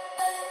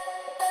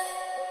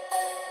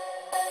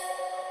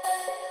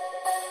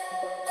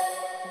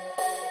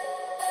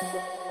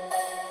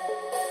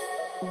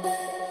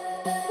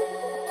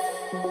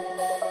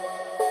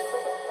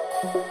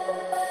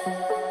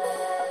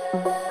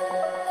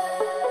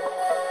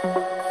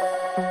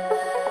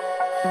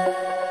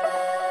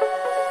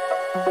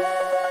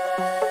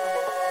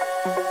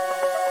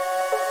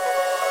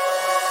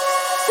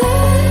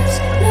 There's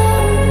no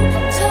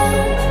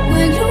time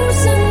when you're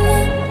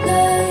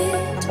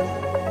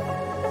late.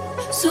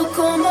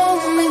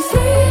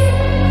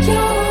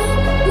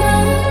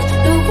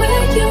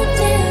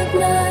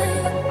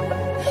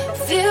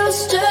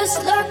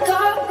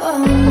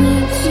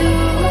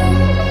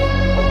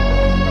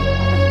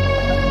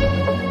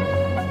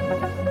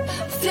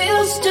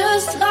 Feels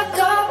just like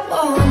I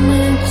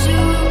wanted to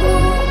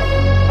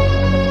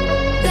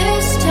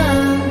this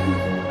time.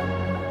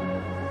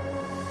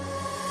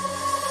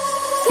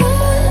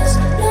 There's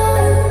no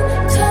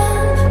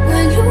time,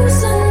 we're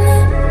losing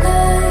it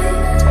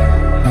late.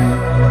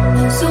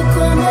 So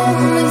come on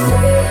and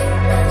free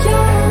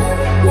your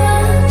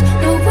mind,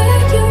 know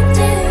where you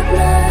did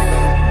night.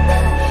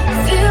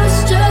 Feels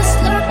just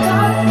like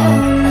I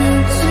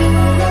wanted to.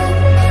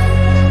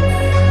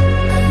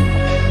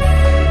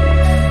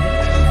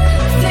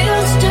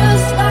 Feels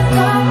just like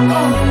I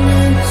wanted.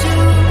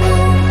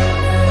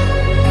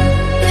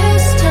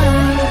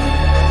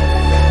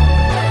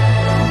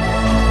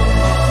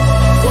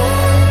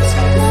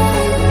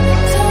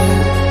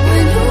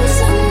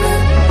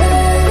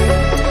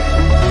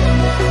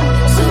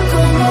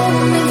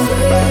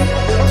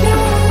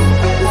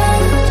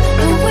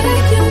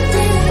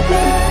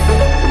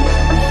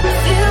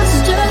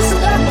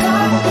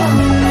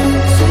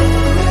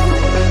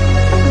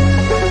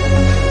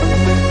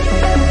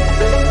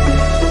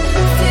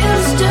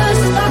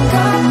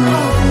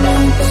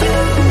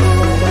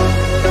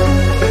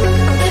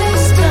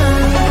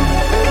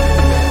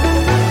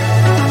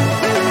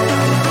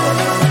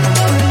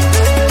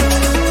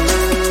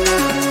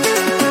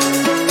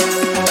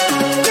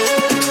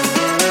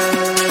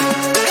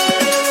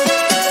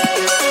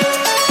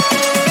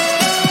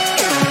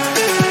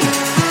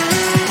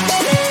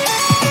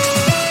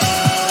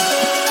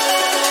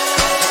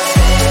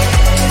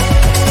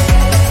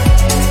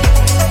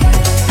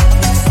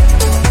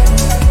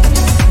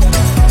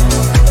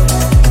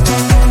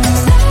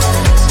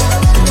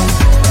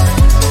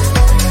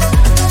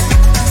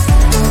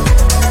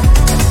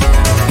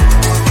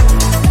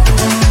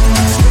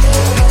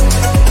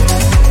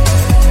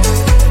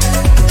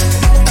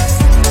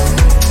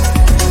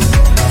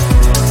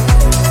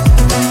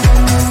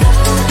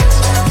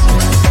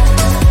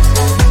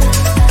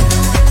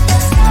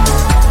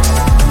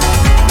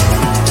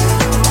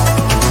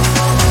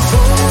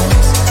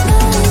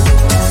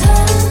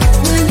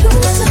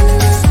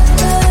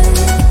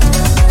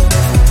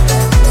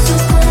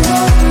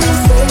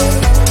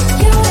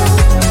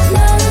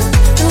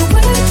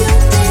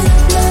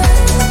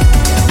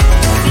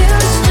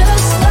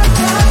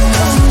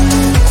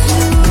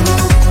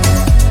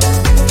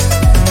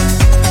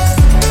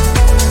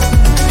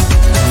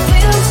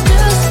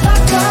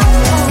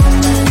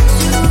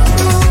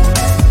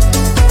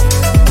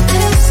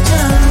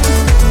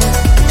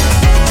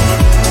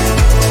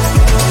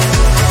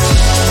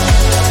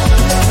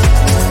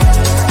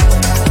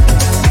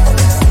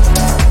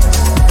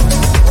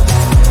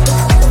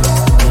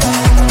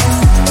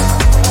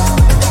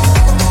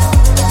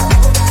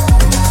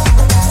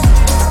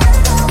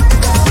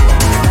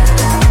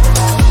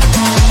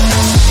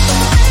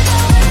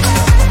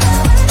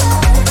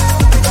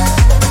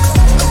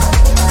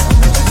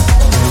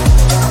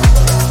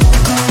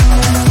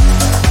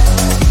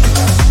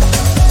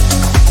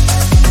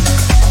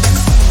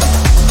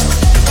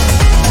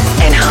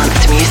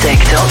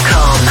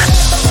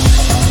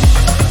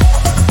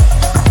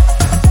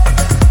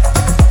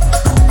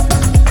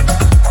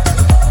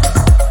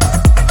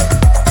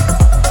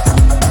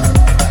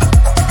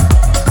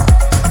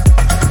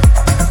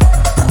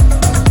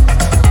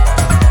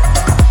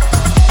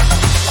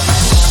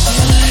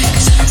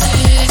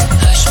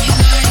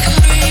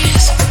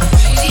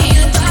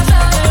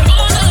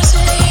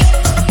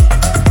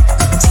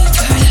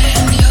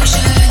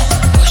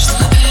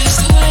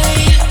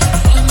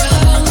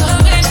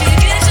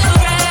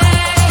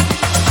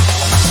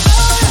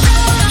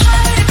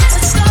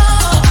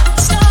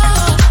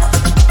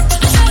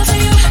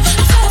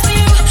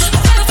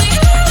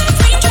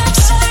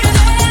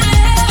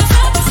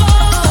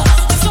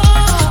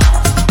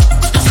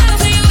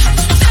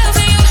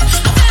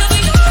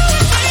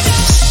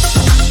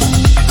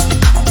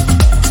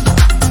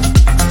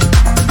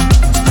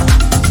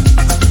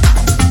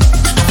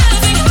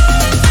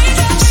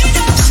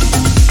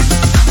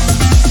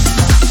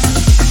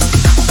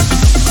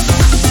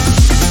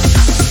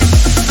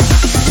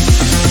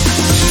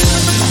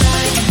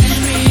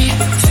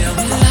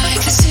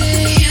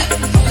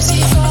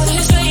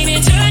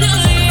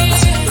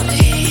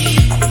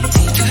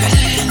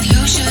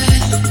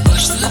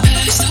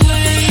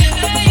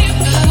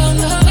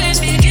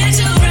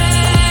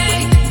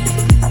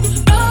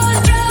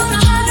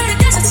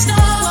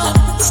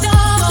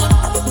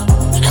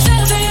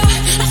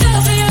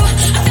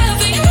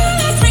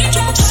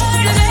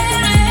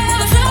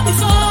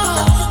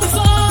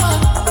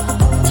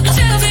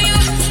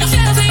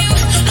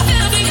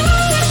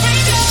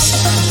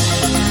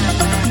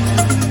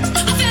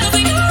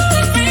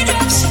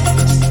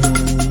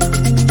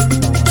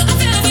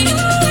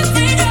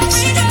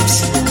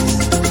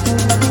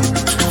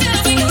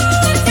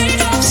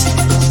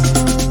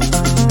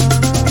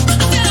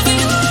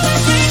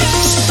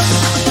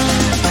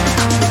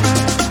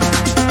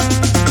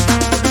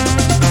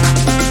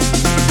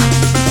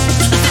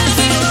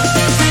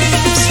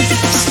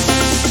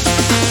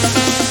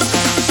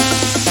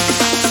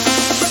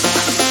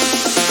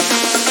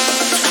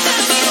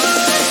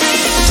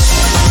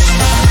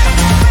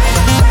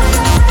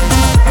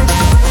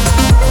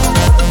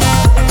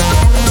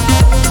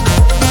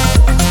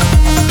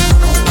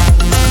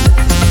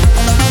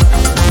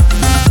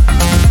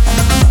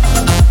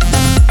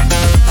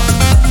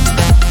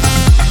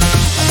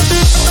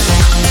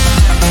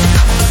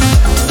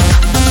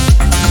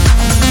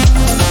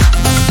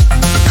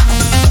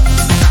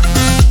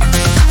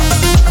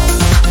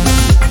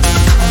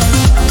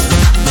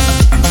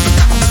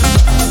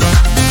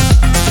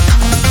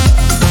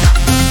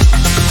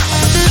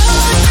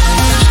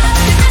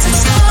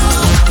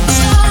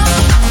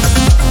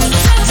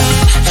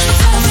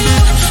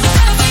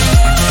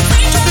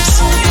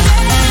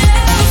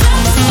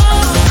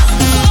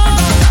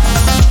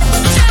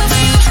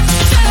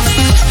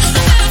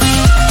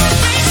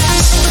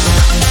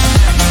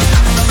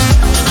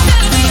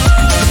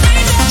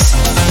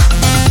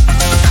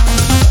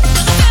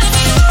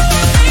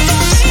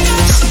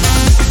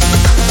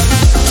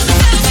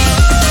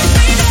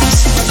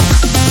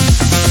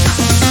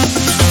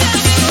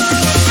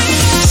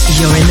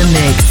 You're in the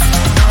mix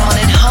on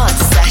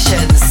Enhanced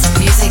Sessions.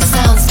 Music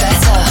sounds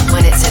better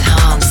when it's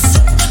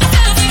enhanced.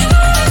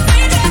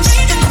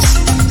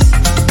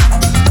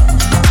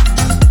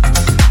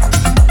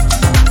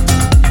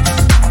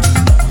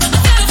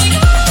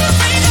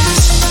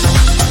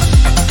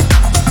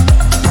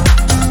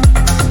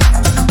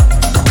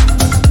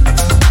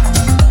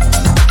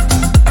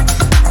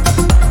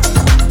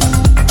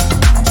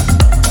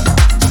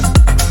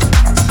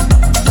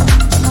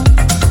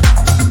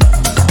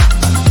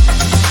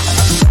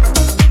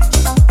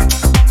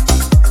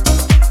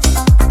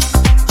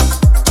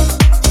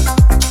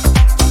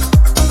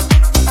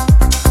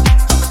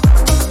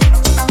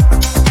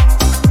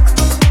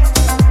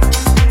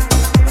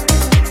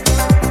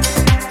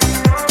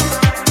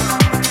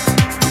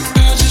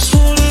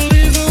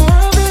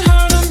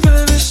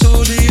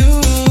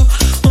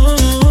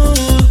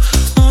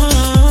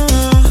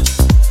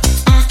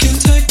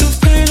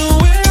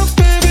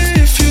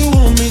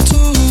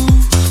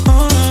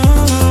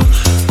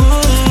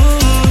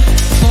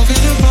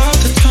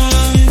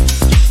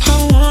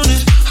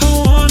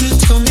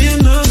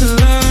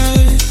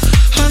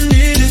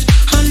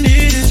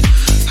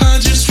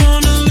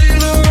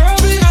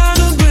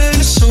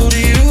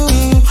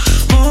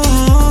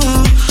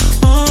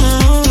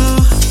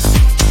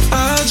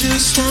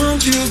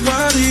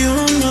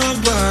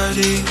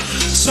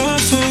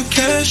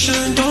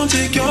 Don't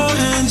take your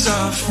hands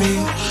off me.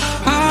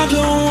 I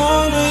don't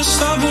wanna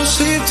stop or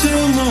sleep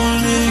till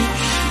morning.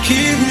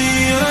 Keep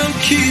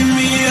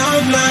me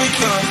up like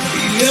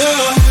coffee,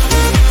 yeah.